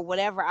explore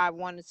whatever I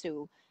wanted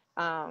to.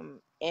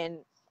 And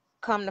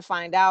come to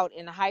find out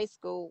in high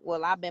school,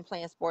 well, I've been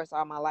playing sports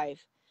all my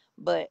life,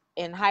 but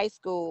in high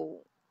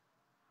school,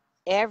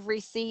 every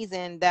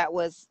season that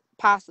was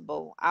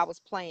possible, I was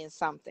playing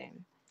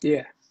something.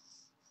 Yeah,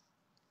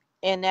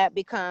 And that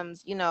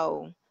becomes,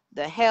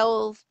 the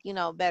health,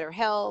 better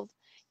health.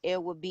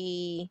 It would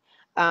be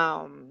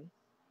um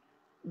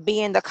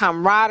being the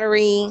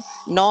camaraderie,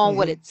 knowing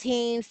what a hmm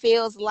team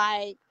feels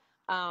like,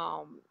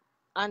 um,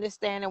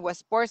 understanding what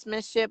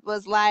sportsmanship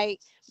was like,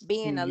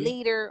 being a hmm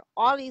leader.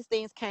 All these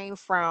things came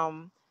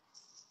from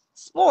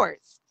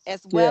sports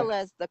as yeah, well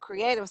as the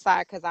creative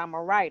side because I'm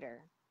a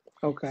writer.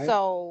 okay,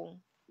 So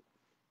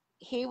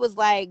he was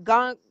like,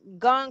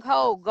 gung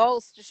ho, go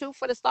shoot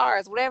for the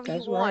stars, whatever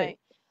you that's right. want.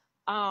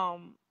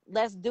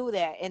 Let's do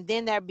that. And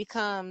then there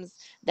becomes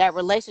that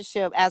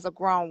relationship as a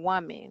grown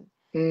woman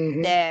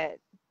hmm that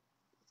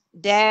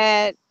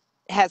dad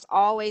has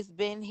always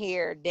been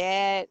here.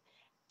 Dad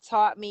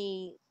taught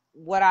me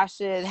what I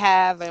should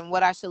have and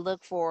what I should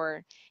look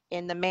for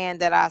in the man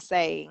that I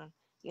say,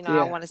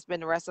 I Yeah, want to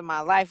spend the rest of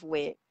my life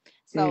with.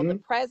 So the hmm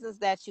presence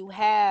that you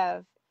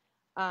have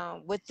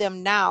with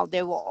them now,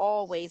 they will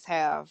always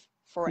have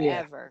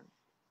yeah, forever.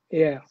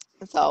 yeah,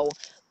 So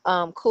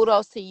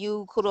kudos to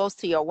you, kudos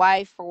to your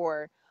wife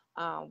for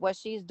what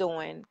she's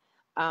doing.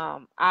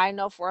 I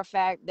know for a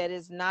fact that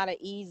it's not an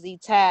easy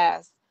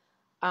task.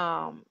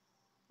 Um,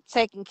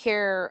 Taking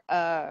care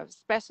of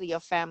especially your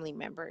family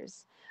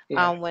members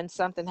yeah, when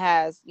something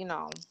has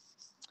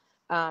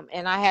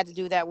and I had to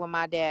do that with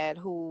my dad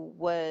who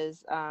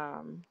was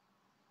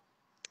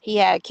he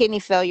had kidney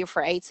failure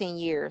for 18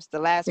 years. The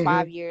last hmm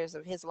 5 years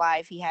of his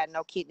life he had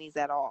no kidneys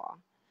at all.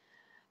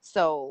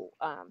 So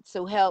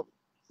to help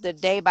the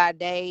day by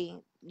day,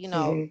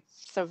 hmm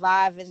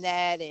surviving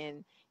that,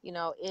 and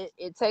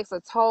it takes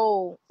a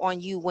toll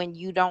on you when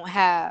you don't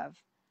have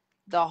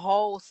the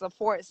whole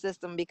support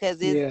system,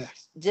 because it's yeah,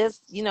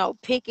 just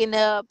picking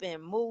up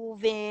and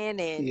moving,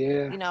 and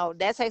yeah,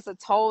 that takes a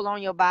toll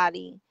on your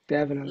body,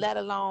 definitely. let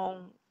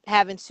alone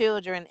having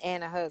children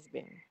and a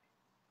husband.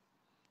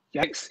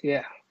 Yikes,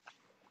 yeah.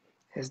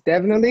 It's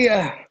definitely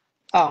a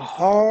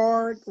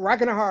hard,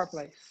 rock and a hard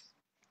place.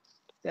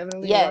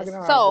 Definitely a rock and Yes. a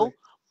hard So place.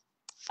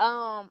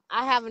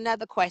 I have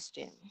another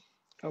question.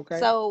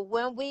 Okay. So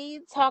when we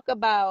talk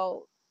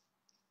about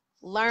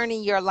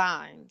learning your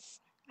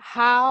lines,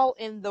 how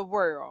in the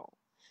world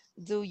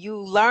do you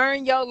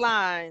learn your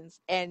lines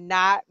and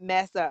not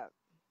mess up?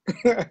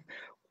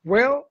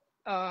 Well,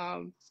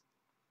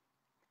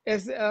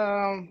 it's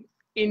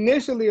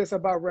initially it's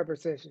about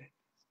repetition.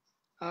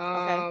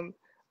 Okay. Um,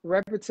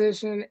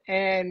 Repetition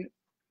and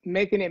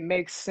making it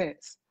make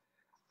sense.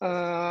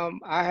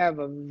 I have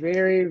a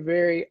very,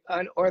 very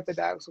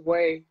unorthodox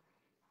way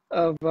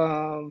of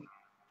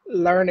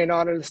learning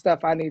all of the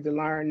stuff I need to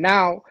learn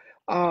now,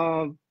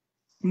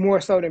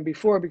 more so than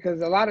before,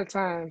 because a lot of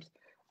times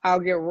I'll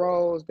get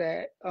roles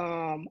that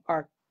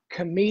are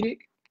comedic.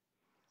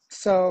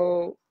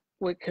 So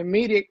with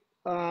comedic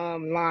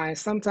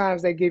lines,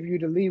 sometimes they give you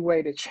the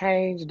leeway to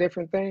change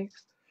different things.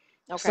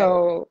 Okay.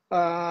 So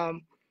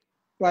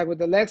like with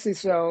the Lexi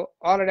show,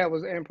 all of that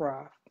was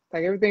improv.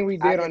 Like everything we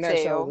I did on could that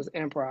show tell. was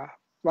improv.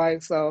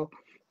 Like so,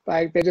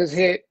 like they just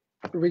hit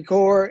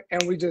record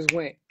and we just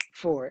went.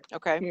 for it,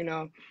 Okay. you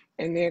know.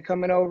 And then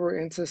coming over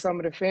into some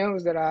of the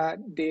films that I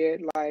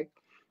did,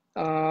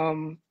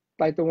 um,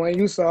 like the one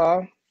you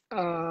saw,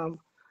 um,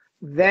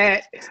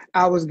 that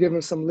I was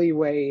given some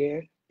leeway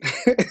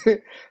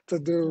in to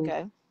do,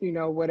 Okay.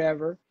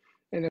 whatever.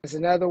 And there's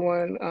another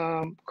one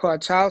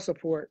called Child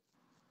Support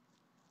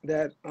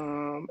that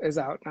is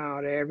out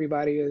now that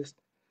everybody is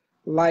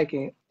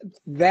liking.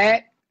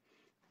 That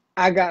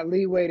I got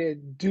leeway to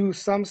do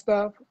some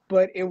stuff,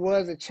 but it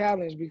was a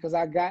challenge because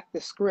I got the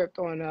script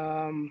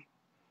on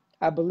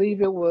I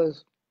believe it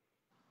was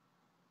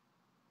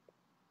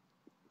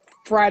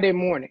Friday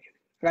morning.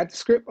 I got the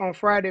script on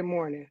Friday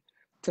morning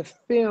to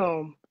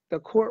film the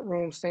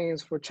courtroom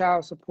scenes for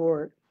child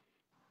support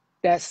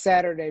that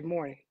Saturday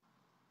morning.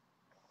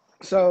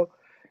 So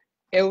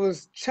it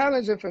was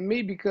challenging for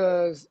me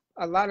because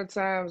a lot of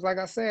times, like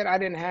I said,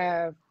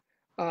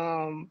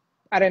 um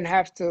I didn't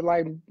have to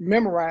like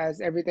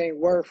memorize everything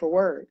word for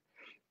word.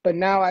 But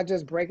now I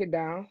just break it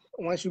down.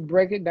 Once you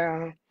break it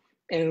down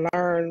and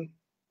learn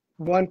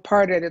one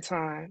part at a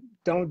time,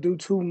 don't do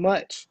too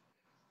much.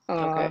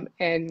 Okay.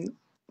 And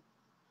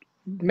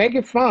make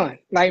it fun.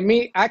 Like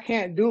me, I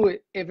can't do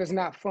it if it's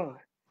not fun.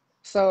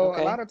 So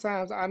a Okay. lot of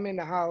times I'm in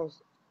the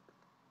house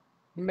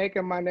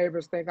making my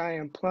neighbors think I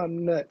am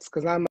plumb nuts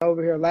because I'm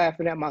over here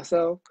laughing at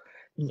myself,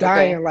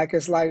 Okay. dying like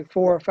it's like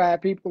 4 or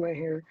 5 people in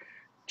here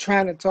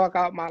trying to talk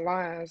out my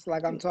lines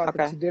like I'm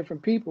talking Okay. to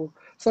different people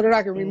so that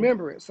I can Mm.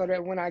 remember it. So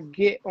that when I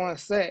get on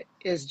set,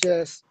 it's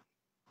just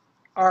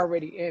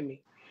already in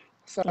me.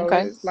 So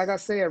Okay. it's like I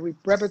said,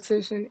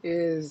 repetition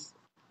is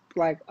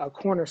like a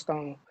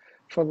cornerstone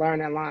for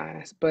learning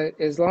lines. But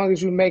as long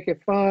as you make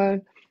it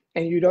fun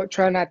and you don't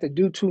try not to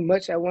do too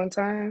much at one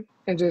time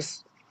and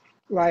just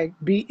like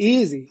be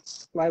easy.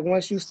 Like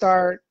once you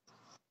start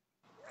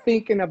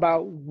thinking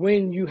about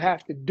when you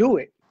have to do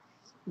it,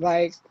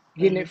 like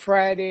getting Hmm. it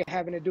Friday,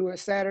 having to do it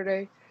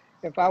Saturday.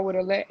 If I would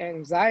have let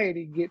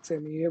anxiety get to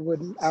me, it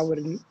wouldn't have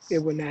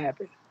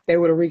happened. They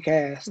would have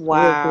recast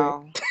real quick.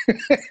 Wow.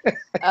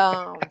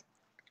 Um,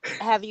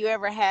 have you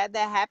ever had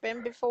that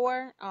happen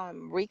before?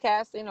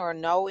 Recasting or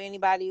know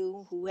anybody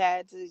who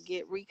had to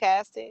get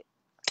recasted?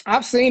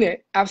 I've seen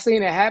it. I've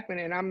seen it happen,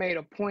 and I made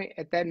a point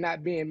at that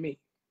not being me.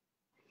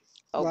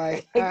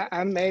 Okay. Like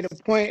I made a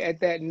point at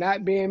that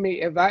not being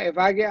me. If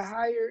I get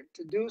hired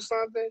to do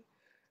something,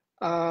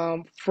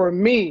 for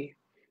me,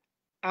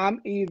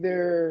 I'm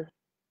either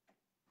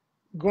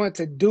going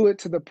to do it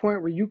to the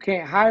point where you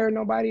can't hire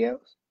nobody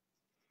else,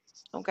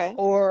 Okay.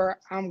 or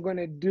I'm going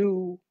to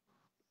do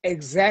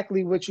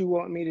exactly what you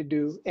want me to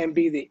do and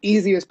be the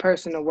easiest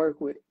person to work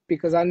with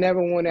because I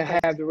never want to Okay.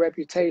 have the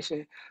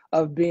reputation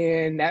of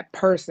being that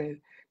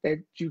person that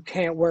you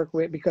can't work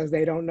with because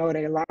they don't know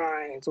their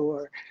lines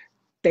or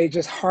they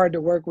just hard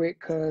to work with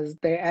because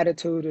their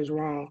attitude is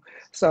wrong.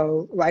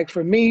 So like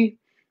for me,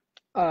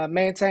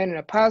 maintaining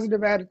a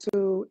positive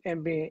attitude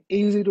and being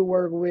easy to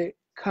work with,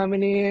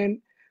 coming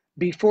in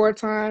before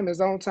time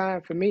is on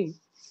time for me.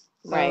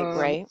 Right.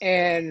 Right.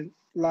 And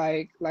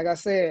like I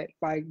said,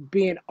 like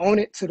being on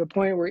it to the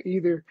point where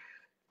either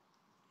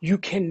you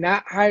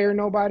cannot hire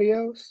nobody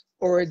else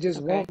or it just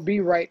Okay. won't be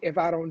right if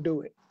I don't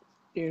do it.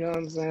 You know what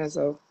I'm saying?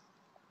 So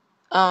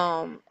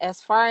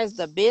As far as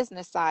the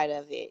business side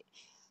of it,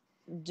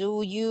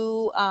 do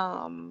you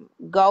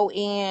go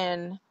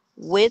in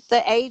with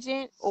the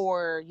agent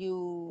or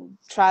you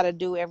try to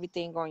do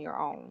everything on your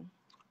own?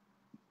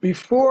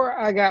 before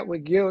I got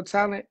with Guild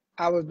Talent,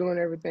 I was doing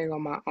everything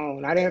on my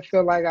own. I didn't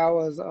feel like I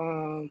was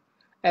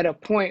at a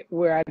point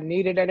where I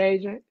needed an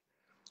agent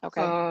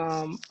Okay.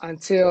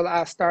 until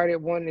I started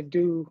wanting to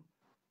do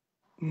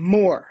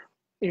more.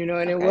 And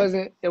Okay. it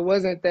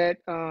wasn't that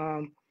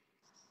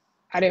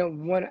I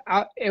didn't want.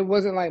 it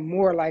wasn't like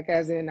more like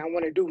as in I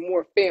want to do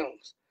more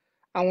films.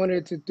 I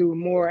wanted to do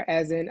more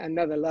as in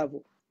another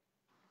level.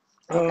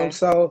 Okay.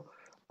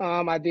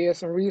 I did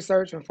some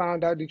research and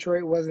found out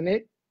Detroit wasn't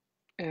it.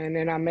 And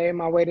then I made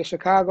my way to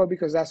Chicago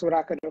because that's what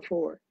I could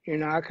afford.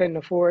 I couldn't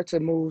afford to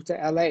move to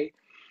LA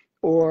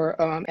or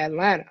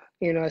Atlanta,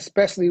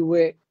 especially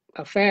with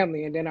a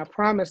family. And then I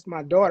promised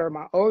my daughter,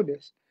 my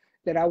oldest,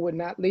 that I would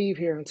not leave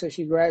here until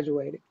she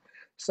graduated.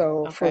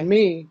 So for Okay.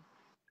 me,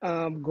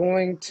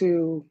 going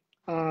to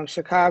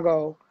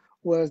Chicago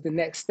was the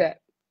next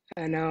step.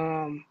 And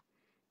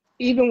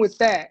even with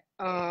that,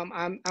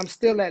 I'm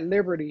still at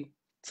liberty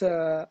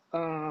to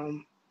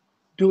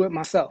do it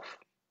myself,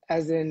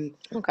 as in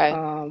Okay.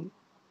 um,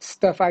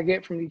 stuff I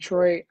get from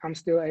Detroit. I'm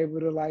still able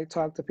to like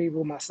talk to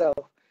people myself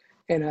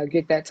and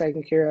get that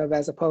taken care of,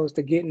 as opposed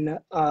to getting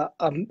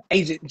an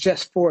agent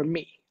just for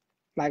me.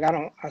 Like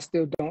I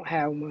still don't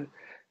have one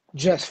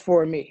just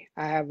for me.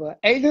 I have an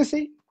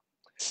agency,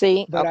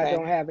 See, but I okay.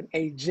 don't have an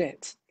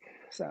agent.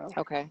 So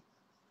Okay.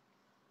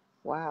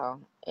 Wow.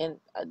 And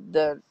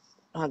the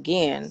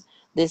again,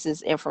 this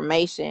is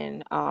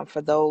information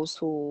for those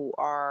who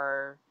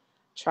are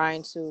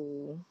trying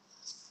to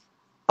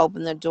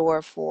open the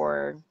door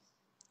for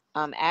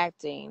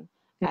acting.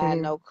 I had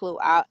mm-hmm. no clue.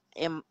 I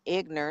am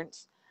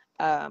ignorant.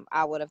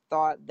 I would have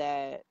thought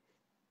that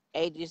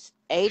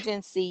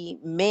agency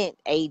meant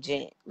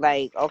agent.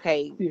 Like,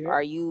 okay, Yeah.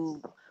 are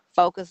you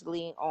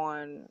focusing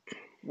on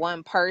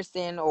one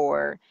person,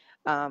 or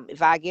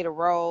if I get a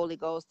role, it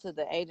goes to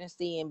the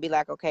agency and be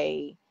like,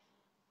 okay,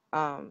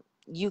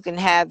 you can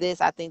have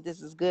this. I think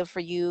this is good for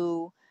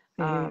you.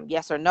 Hmm.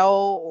 Yes or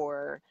no,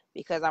 or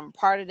because I'm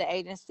part of the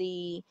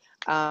agency,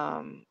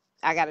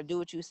 I got to do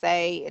what you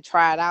say and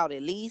try it out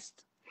at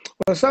least.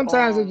 Well,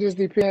 sometimes it Um, just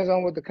depends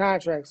on what the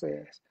contract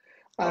says.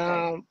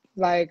 okay,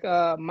 Like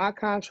my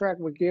contract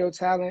with Guild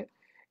Talent,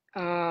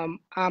 I'm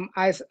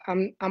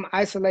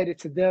isolated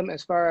to them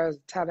as far as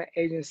talent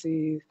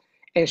agencies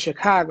in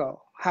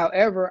Chicago.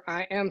 However,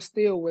 I am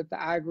still with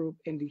the I Group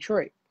in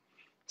Detroit.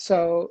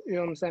 So, you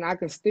know what I'm saying? I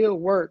can still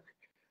work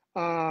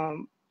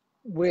um,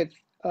 with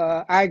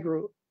I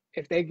Group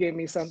if they give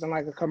me something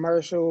like a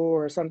commercial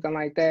or something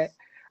like that.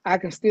 I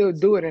can still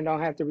do it and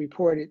don't have to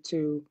report it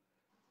to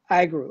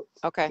I Group.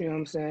 okay, You know what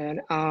I'm saying?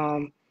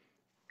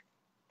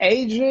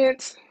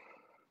 Agent,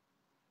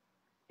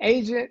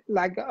 agent,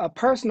 like a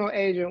personal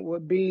agent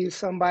would be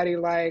somebody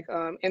like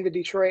in the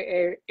Detroit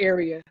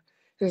area.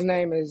 His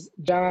name is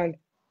John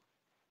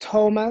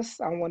Thomas.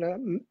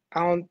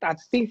 I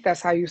think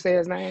that's how you say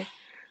his name.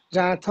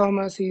 John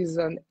Thomas. He's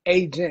an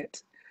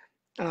agent.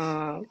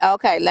 Um,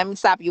 okay. Let me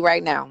stop you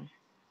right now.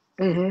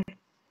 hmm.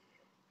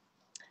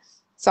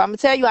 So I'm gonna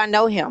tell you, I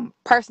know him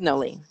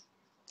personally.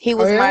 He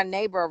Oh was yeah, my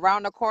neighbor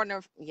around the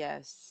corner.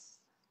 Yes,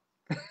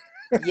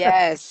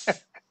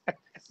 yes.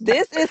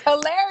 This is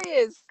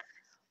hilarious.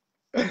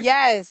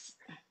 Yes,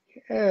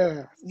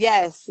 yeah,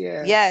 yes,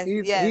 yes. yes,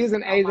 He's yes.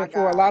 an Oh my agent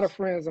for a lot gosh. of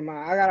friends of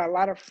mine. I got a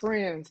lot of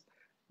friends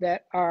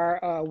that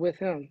are with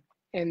him,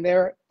 and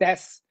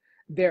that's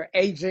their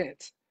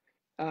agent.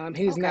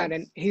 Okay.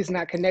 He's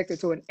not connected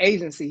to an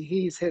agency.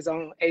 He's his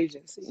own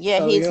agency. Yeah,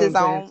 So you he's know what his I'm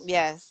saying. own.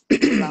 Yes,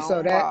 his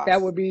So own that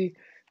boss. would be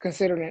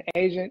considered an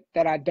agent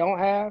that I don't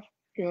have.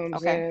 You know what I'm Okay.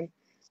 saying.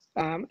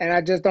 And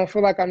I just don't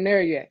feel like I'm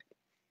there yet.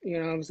 You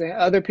know what I'm saying.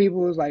 Other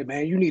people is like,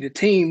 man, you need a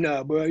team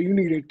now, bro. You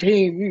need a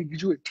team. You need to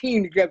get you a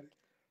team together.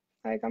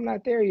 Like I'm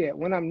not there yet.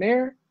 When I'm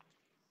there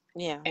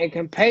Yeah. and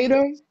can pay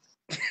them,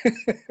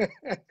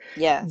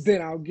 Yes.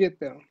 then I'll get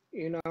them.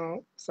 You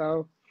know.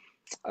 So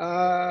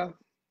uh,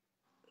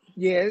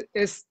 yeah,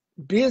 it's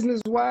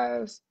business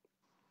wise.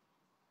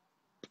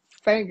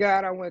 Thank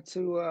God I went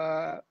to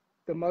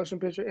the Motion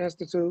Picture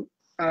Institute,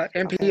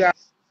 Okay. MPI.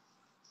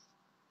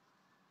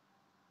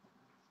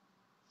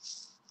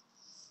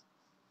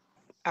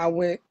 I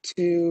went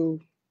to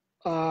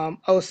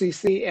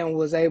OCC and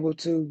was able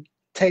to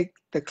take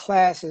the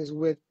classes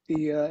with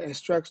the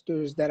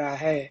instructors that I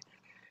had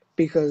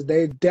because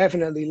they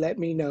definitely let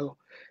me know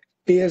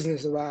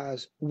business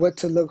wise what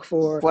to look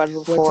for, What to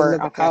look what to for?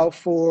 look Okay. out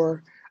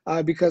for,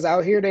 because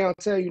out here they don't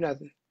tell you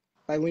nothing.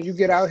 Like when you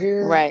get out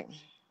here Right.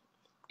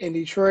 in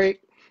Detroit,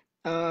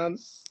 um,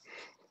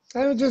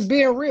 and just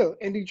being real,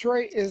 in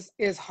Detroit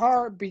is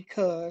hard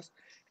because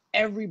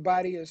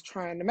everybody is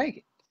trying to make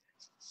it.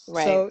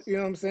 Right. So, you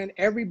know what I'm saying?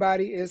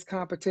 Everybody is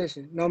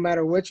competition. No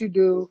matter what you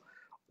do,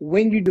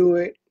 when you do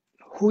it,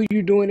 who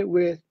you doing it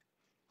with,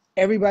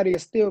 everybody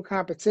is still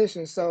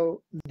competition.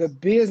 So the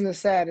business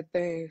side of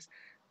things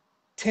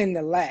tend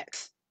to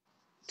lax,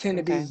 tend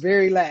to be Okay.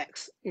 very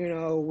lax,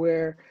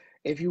 where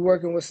if you're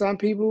working with some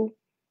people,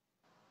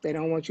 they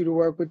don't want you to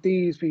work with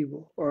these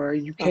people, or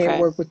you can't Okay.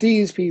 work with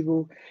these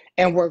people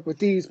and work with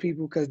these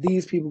people because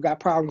these people got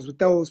problems with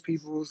those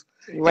people's.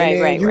 And Right. then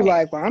Right. you Right.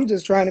 like, well, I'm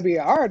just trying to be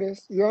an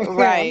artist. You know what I'm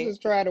saying? I'm Right.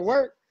 just trying to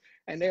work.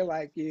 And they're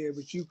like, yeah,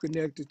 but you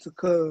connected to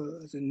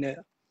cuz and that,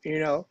 you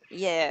know.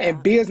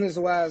 And Yeah. business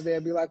wise,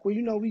 they'll be like,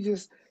 well, we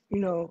just,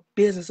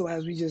 business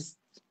wise, we just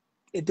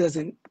it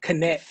doesn't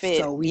connect, Fit.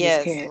 so we just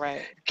Yes. can't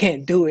Right.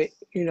 can't do it.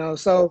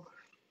 So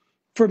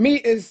for me,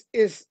 it's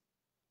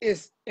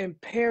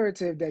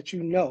imperative that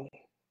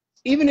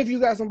even if you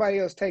got somebody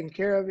else taking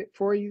care of it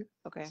for you,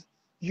 Okay.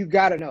 you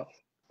gotta know.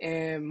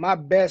 And my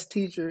best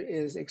teacher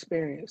is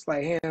experience,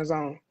 like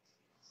hands-on.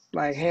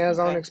 Like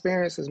hands-on Okay.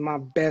 experience is my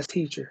best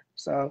teacher.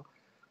 So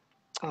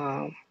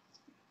um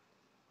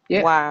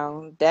yeah.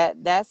 Wow.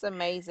 That's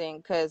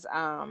amazing. Cause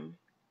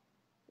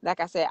like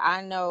I said,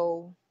 I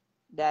know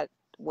that,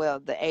 well,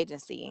 the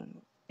agency,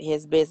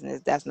 his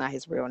business, that's not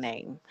his real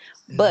name.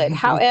 But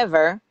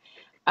however,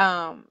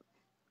 um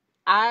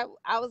I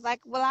was like,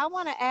 well, I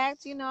want to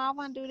act, I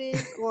want to do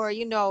this, or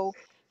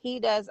he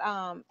does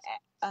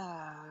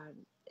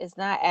it's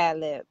not ad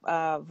lib,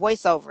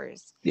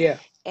 voiceovers. Yeah.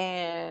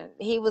 And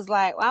he was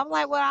like, well, I'm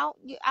like, well,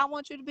 I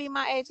want you to be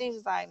my agent. He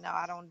was like, no,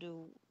 I don't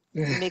do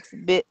mixed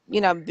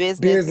business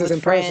Business with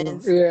and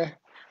personal. friends. Yeah.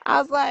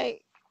 I was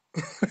like,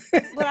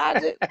 but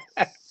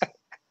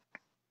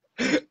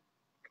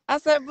I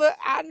said, but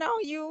I know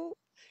you,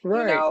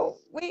 Right.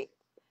 we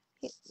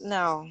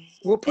no.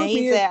 Well, And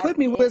he said, put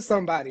me with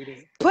somebody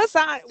then. put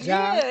on,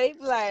 John. yeah. He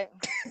be like,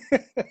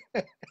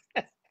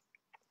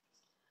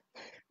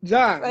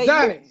 John, say you.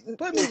 Johnny,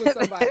 put me with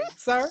somebody,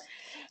 sir.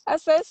 I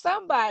said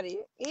somebody.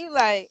 He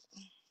like,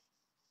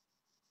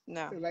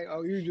 no. Like,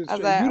 oh, I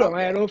was you like, don't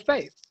have okay. no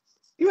faith.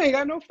 You ain't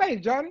got no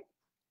faith, Johnny.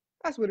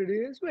 That's what it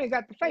is. You ain't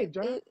got the faith,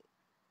 It, John. it,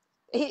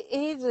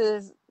 he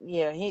just,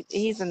 yeah,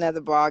 he's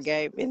another ball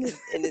game in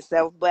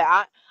itself.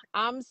 But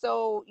I'm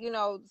so,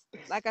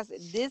 like I said,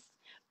 this,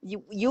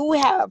 you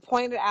have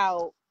pointed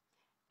out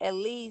at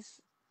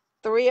least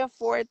three or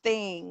four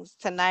things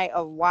tonight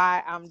of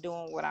why I'm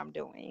doing what I'm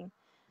doing.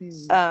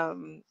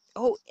 Mm-hmm.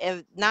 Who,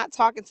 if not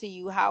talking to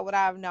you, how would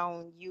I have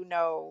known,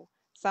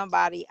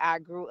 somebody I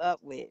grew up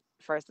with,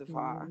 first of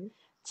all? Mm-hmm.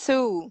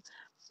 Two,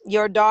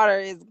 your daughter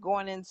is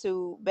going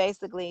into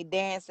basically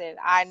dancing.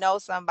 I know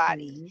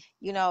somebody,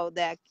 Mm-hmm.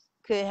 that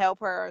could help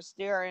her or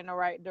steer her in the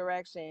right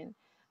direction.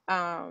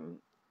 Um,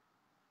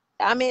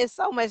 I mean, it's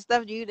so much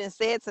stuff you done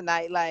said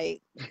tonight.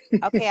 Like,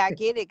 okay, I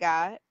get it,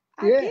 God.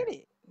 I Yeah, get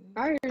it.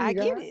 I hear I you,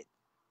 get God. it.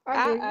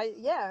 I hear you.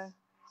 Yeah,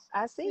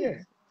 I see.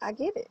 Yeah. I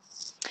get it.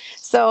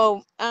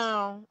 So,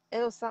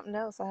 it was something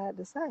else I had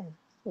to say.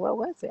 What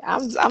was it?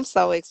 I'm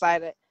so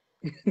excited.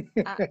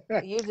 I,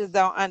 you just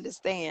don't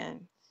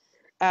understand.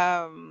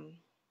 Um,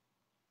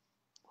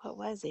 what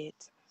was it?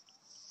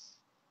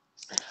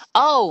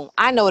 Oh,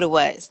 I know what it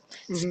was.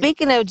 Mm-hmm.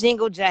 Speaking of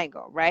Jingle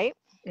Jangle, right?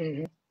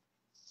 Mm-hmm.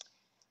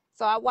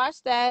 So I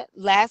watched that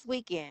last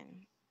weekend.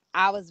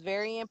 I was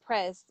very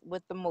impressed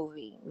with the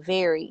movie.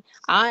 Very.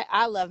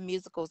 I love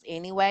musicals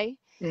anyway.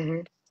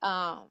 Mm-hmm.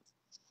 Um,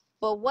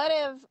 but what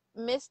if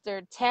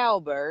Mr.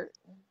 Talbert,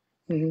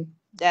 Mm-hmm.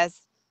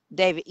 that's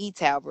David E.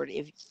 Talbert,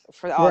 if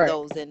for all Right.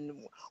 those in the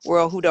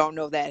world who don't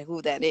know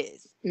who that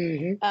is,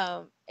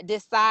 Mm-hmm.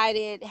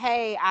 decided,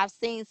 hey, I've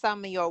seen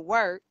some of your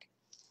work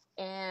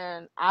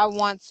and I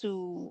want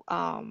to,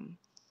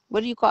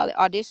 what do you call it?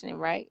 Auditioning,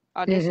 right?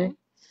 Mm-hmm. Audition,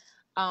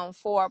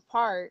 for a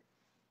part,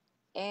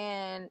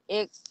 and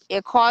it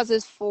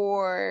causes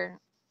for,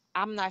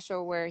 I'm not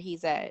sure where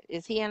he's at.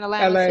 Is he in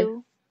Atlanta L.A.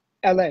 too?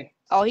 L.A.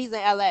 Oh, he's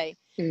in LA.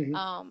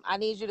 Mm-hmm. I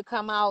need you to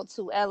come out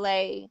to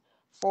LA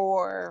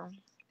for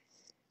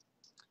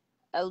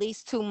at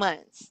least 2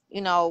 months,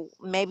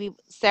 maybe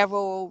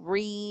several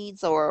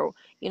reads, or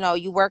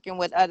you working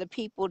with other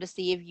people to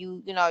see if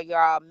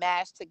you're all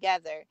mashed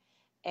together,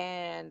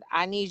 and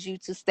I need you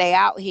to stay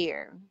out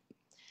here.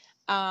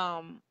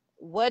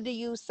 What do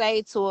you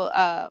say to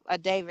a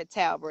David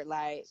Talbert?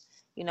 Like,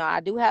 I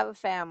do have a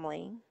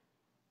family.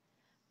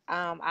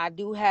 I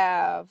do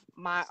have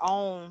my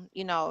own,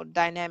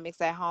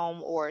 dynamics at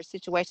home or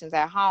situations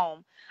at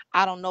home.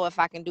 I don't know if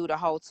I can do the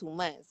whole 2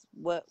 months.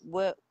 What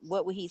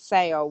would he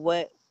say, or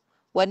what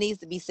needs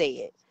to be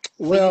said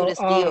for you Well, to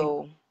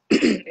still?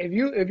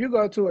 if you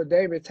go to a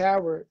David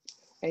Talbert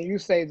and you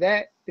say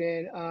that,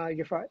 then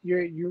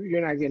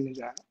you're not getting the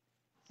job.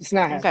 It's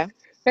not happening. Okay.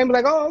 They be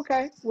like, oh,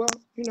 okay, well,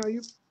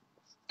 you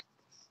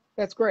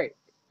that's great.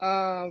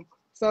 Um,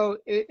 so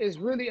it's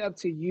really up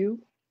to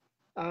you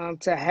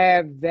to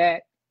have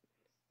that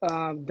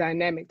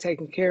dynamic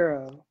taken care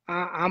of.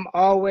 I'm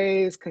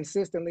always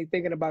consistently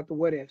thinking about the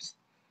what ifs.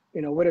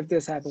 What if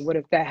this happened? What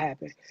if that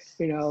happened?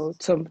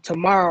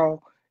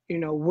 Tomorrow,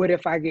 what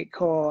if I get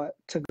called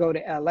to go to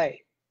LA?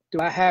 Do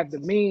I have the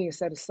means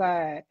set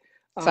aside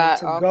So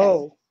to okay.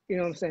 go, what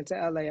I'm saying,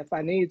 to LA if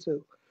I need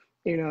to?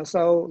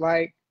 So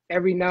like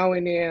every now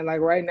and then,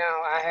 like right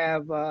now, I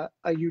have a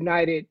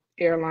United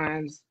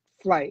Airlines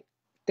flight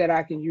that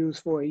I can use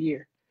for a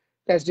year.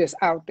 That's just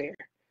out there,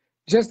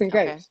 just in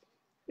Okay. case.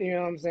 You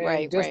know what I'm saying?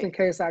 Right. Just in Right.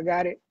 case I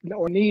got it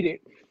or need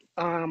it.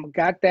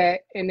 Got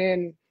that. And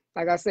then,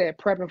 like I said,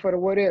 prepping for the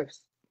what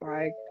ifs.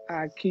 Like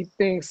I keep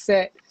things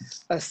set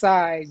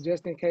aside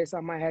just in case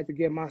I might have to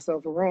give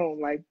myself a room.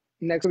 Like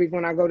next week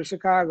when I go to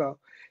Chicago,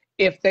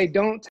 if they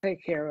don't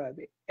take care of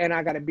it and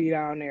I got to be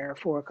down there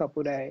for a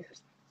couple days,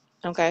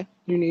 Okay.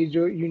 you need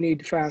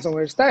to find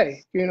somewhere to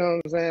stay. You know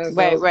what I'm saying?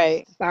 Right. So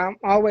Right. I'm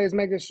always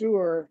making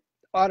sure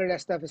all of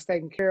that stuff is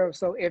taken care of.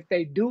 So if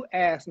they do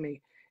ask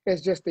me,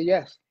 it's just a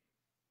yes.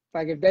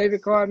 Like if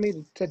David called me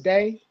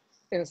today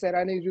and said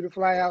I need you to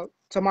fly out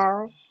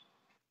tomorrow,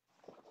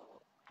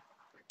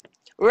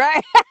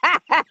 Right.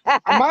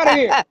 I'm out of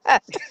here.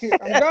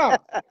 I'm gone.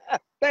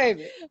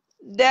 David,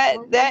 I'm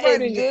That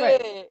right is in your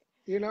face.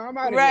 good. I'm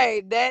out of here.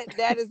 Right.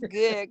 That is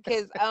good,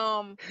 because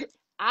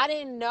I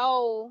didn't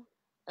know.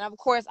 And of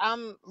course,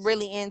 I'm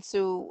really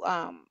into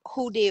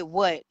who did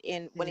what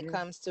in when it Hmm.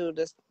 comes to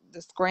the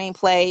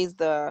screenplays,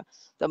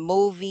 the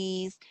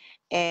movies,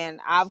 and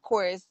of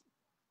course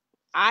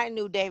I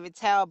knew David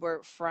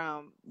Talbert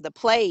from the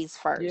plays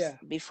first Yeah.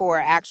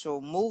 before Hmm.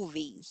 actual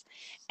movies,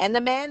 and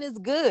the man is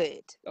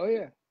good. Oh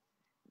yeah.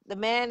 The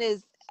man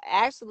is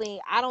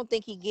actually, I don't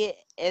think he get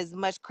as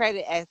much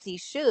credit as he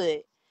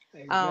should,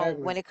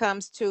 Exactly. when it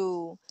comes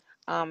to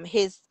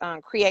his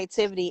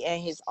creativity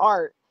and his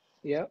art.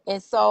 Yep.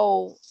 And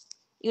so,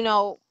 you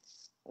know,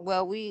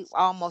 well, we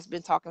almost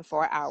been talking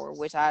for an hour,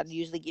 which I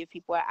usually give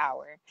people an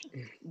hour.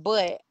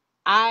 But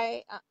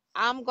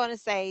I'm gonna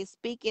say,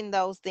 speaking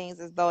those things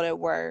as though they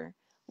were,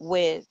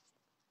 with,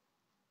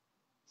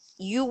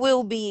 you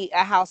will be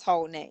a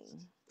household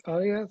name. Oh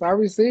yes. I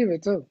receive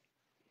it too.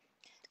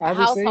 I A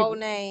receive household it.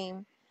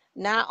 name,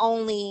 not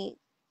only,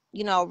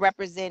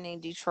 representing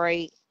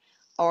Detroit,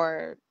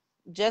 or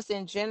just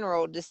in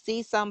general, to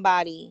see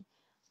somebody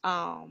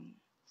um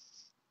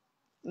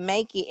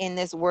make it in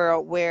this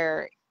world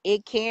where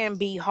it can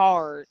be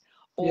hard,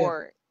 Yeah.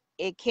 or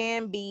it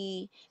can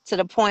be to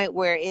the point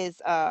where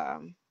it's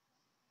um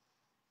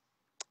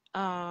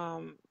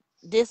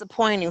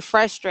disappointing,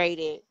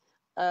 frustrated,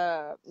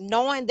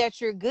 knowing that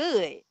you're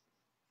good,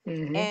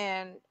 Mhm.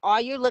 and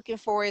all you're looking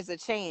for is a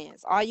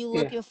chance. All you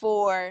Yeah. looking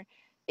for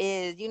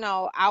is,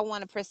 I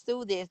want to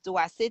pursue this. Do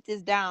I sit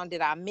this down?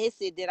 Did I miss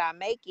it? Did I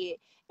make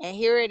it? And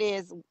here it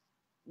is.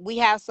 We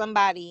have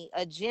somebody,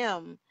 a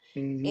gym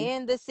Mhm.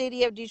 in the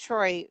city of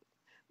Detroit,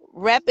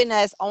 repping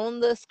us on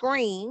the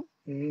screen,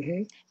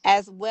 Mhm.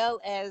 as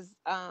well as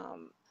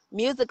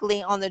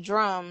musically on the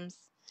drums,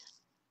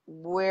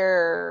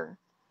 where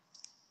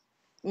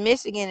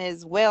Michigan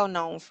is well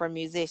known for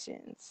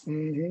musicians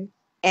Mhm.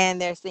 and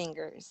their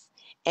singers.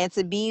 And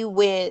to be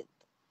with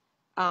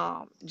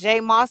Jay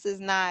Moss is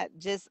not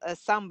just a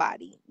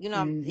somebody.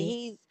 Mhm.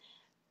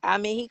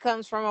 He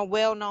comes from a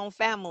well-known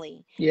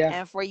family, Yeah.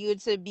 and for you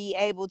to be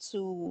able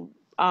to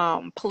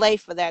play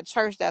for that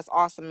church, that's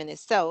awesome in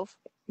itself.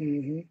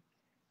 Mhm.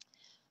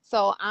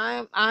 So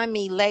I'm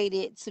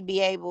elated to be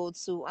able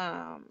to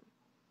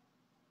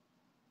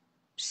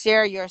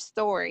share your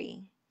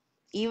story.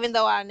 Even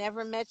though I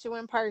never met you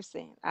in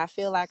person, I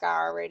feel like I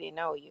already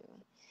know you.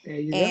 There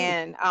you go.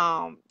 And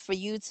for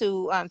you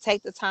to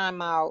take the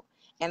time out,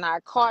 and I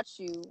caught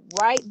you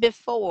right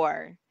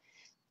before,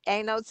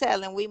 ain't no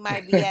telling, we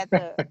might be at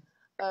the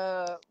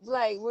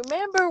like,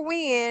 remember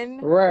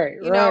when,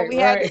 Right. Right. we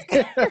had Right.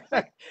 this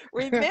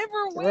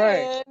remember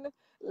Right. when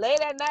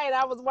late at night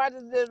I was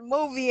watching this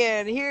movie,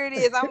 and here it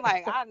is. I'm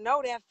like, I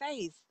know that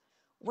face.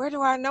 Where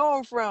do I know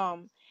him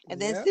from? And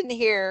then Yep. sitting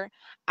here,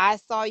 I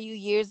saw you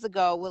years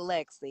ago with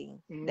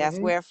Lexi. That's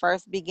Mhm. where it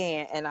first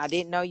began, and I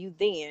didn't know you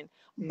then.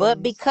 But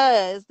Mhm.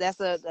 because that's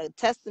a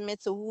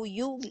testament to who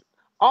you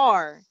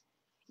are,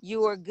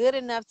 you were good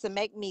enough to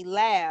make me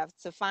laugh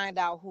to find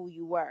out who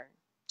you were.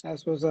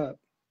 That's what's up.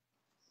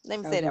 Let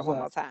me say That's that what's one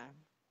more up.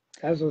 time.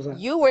 That's what's up.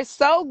 You were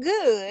so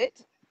good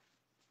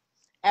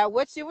at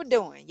what you were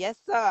doing, yes,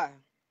 sir,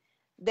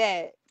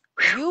 that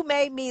you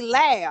made me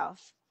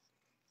laugh,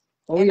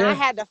 Oh and I yeah.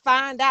 had to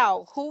find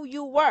out who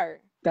you were.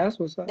 That's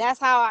what's up. That's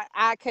how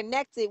I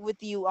connected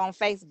with you on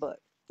Facebook.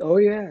 Oh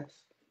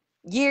yes.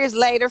 Years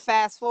later,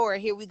 fast forward,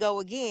 here we go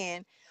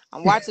again.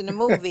 I'm watching the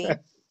movie,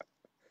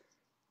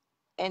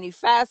 and he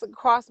fast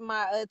across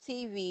my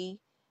TV.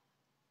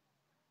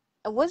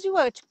 Was you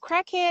a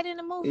crackhead in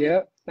the movie?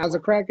 Yep. I was a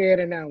crackhead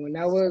in that one.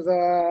 That was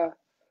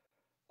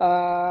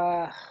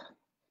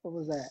what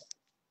was that?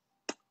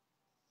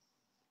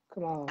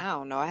 Come on. I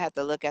don't know. I have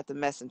to look at the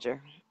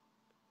messenger.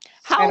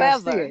 And I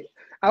see However, it.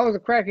 I was a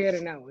crackhead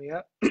in that one.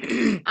 Yep.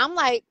 I'm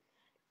like,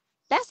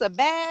 that's a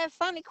bad,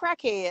 funny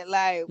crackhead.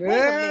 Like, wait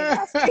a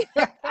minute,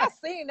 Yeah. I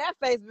seen that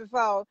face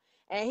before,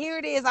 and here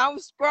it is. I'm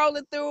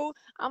scrolling through.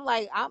 I'm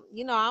like,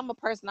 I'm a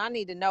person. I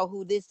need to know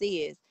who this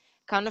is.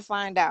 Come to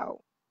find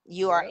out,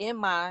 you are Yep. in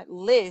my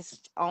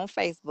list on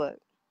Facebook,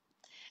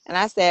 and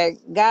I said,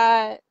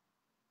 God,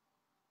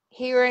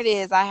 here it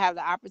is. I have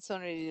the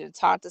opportunity to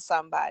talk to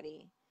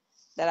somebody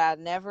that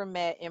I never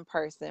met in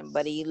person,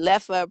 but he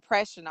left an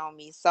impression on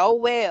me so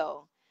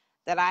well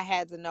that I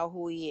had to know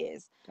who he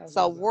is. That's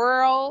So, what's up.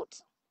 world,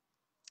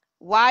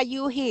 while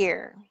you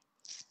here,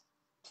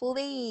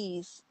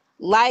 please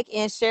like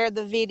and share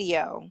the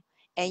video,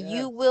 and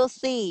you Yes. will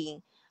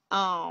see.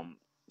 Um,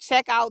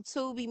 check out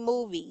Tubi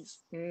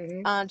movies.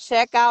 Hmm.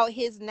 Check out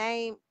his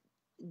name,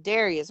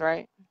 Darius.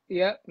 Right?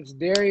 Yep. It's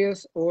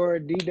Darius or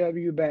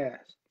DW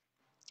Bass.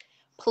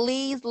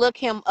 Please look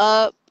him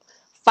up.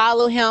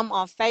 Follow him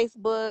on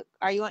Facebook.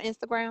 Are you on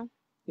Instagram?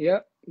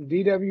 Yep.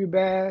 DW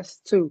Bass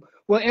too.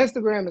 Well,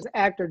 Instagram is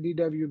actor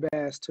DW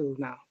Bass too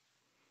now.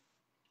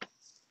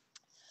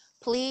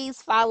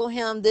 Please follow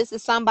him. This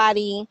is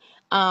somebody,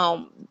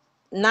 um,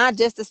 not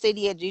just the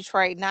city of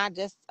Detroit, not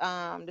just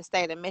the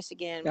state of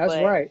Michigan, That's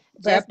but right.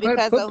 just Put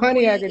because put of who he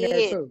Pontiac in there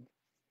is. too. Put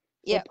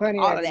Yep, all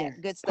Pontiac of in that there.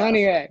 good stuff.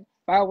 Pontiac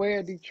by way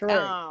of Detroit.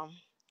 Um,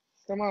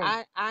 Come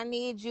on. I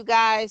need you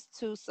guys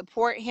to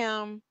support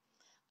him,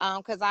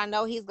 because I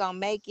know he's gonna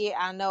make it.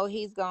 I know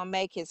he's gonna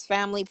make his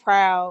family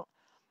proud.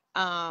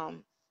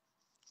 Um,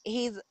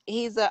 he's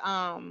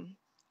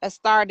a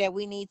star that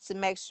we need to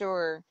make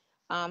sure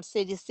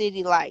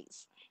city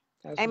lights.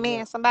 That's what's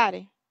Amen. up.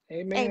 Somebody.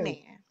 Amen. Amen.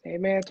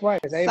 Amen twice.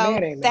 Amen. So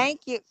Amen.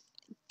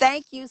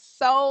 thank you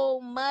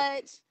so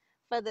much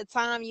for the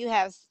time you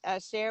have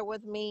shared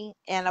with me,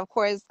 and of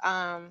course,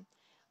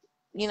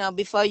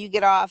 before you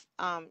get off,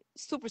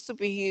 super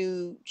super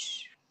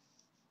huge.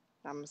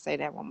 I'm gonna say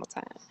that one more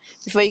time.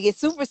 Before you get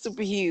super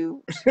super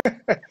huge,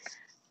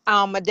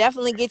 I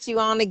definitely get you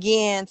on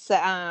again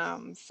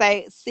to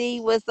say see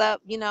what's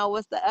up.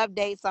 What's the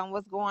updates on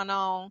what's going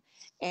on,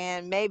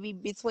 and maybe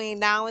between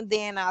now and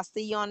then I'll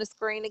see you on the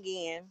screen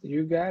again.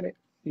 You got it.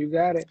 You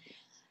got it.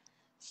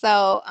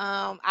 So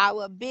I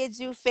will bid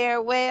you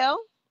farewell.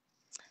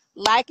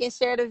 Like and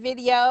share the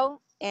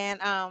video, and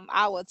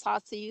I will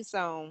talk to you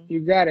soon. You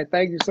got it.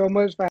 Thank you so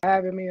much for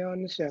having me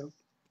on the show.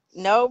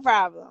 No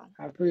problem.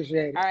 I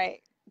appreciate All it.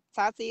 right.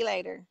 Talk to you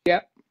later.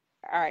 Yep.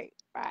 All right.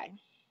 Bye.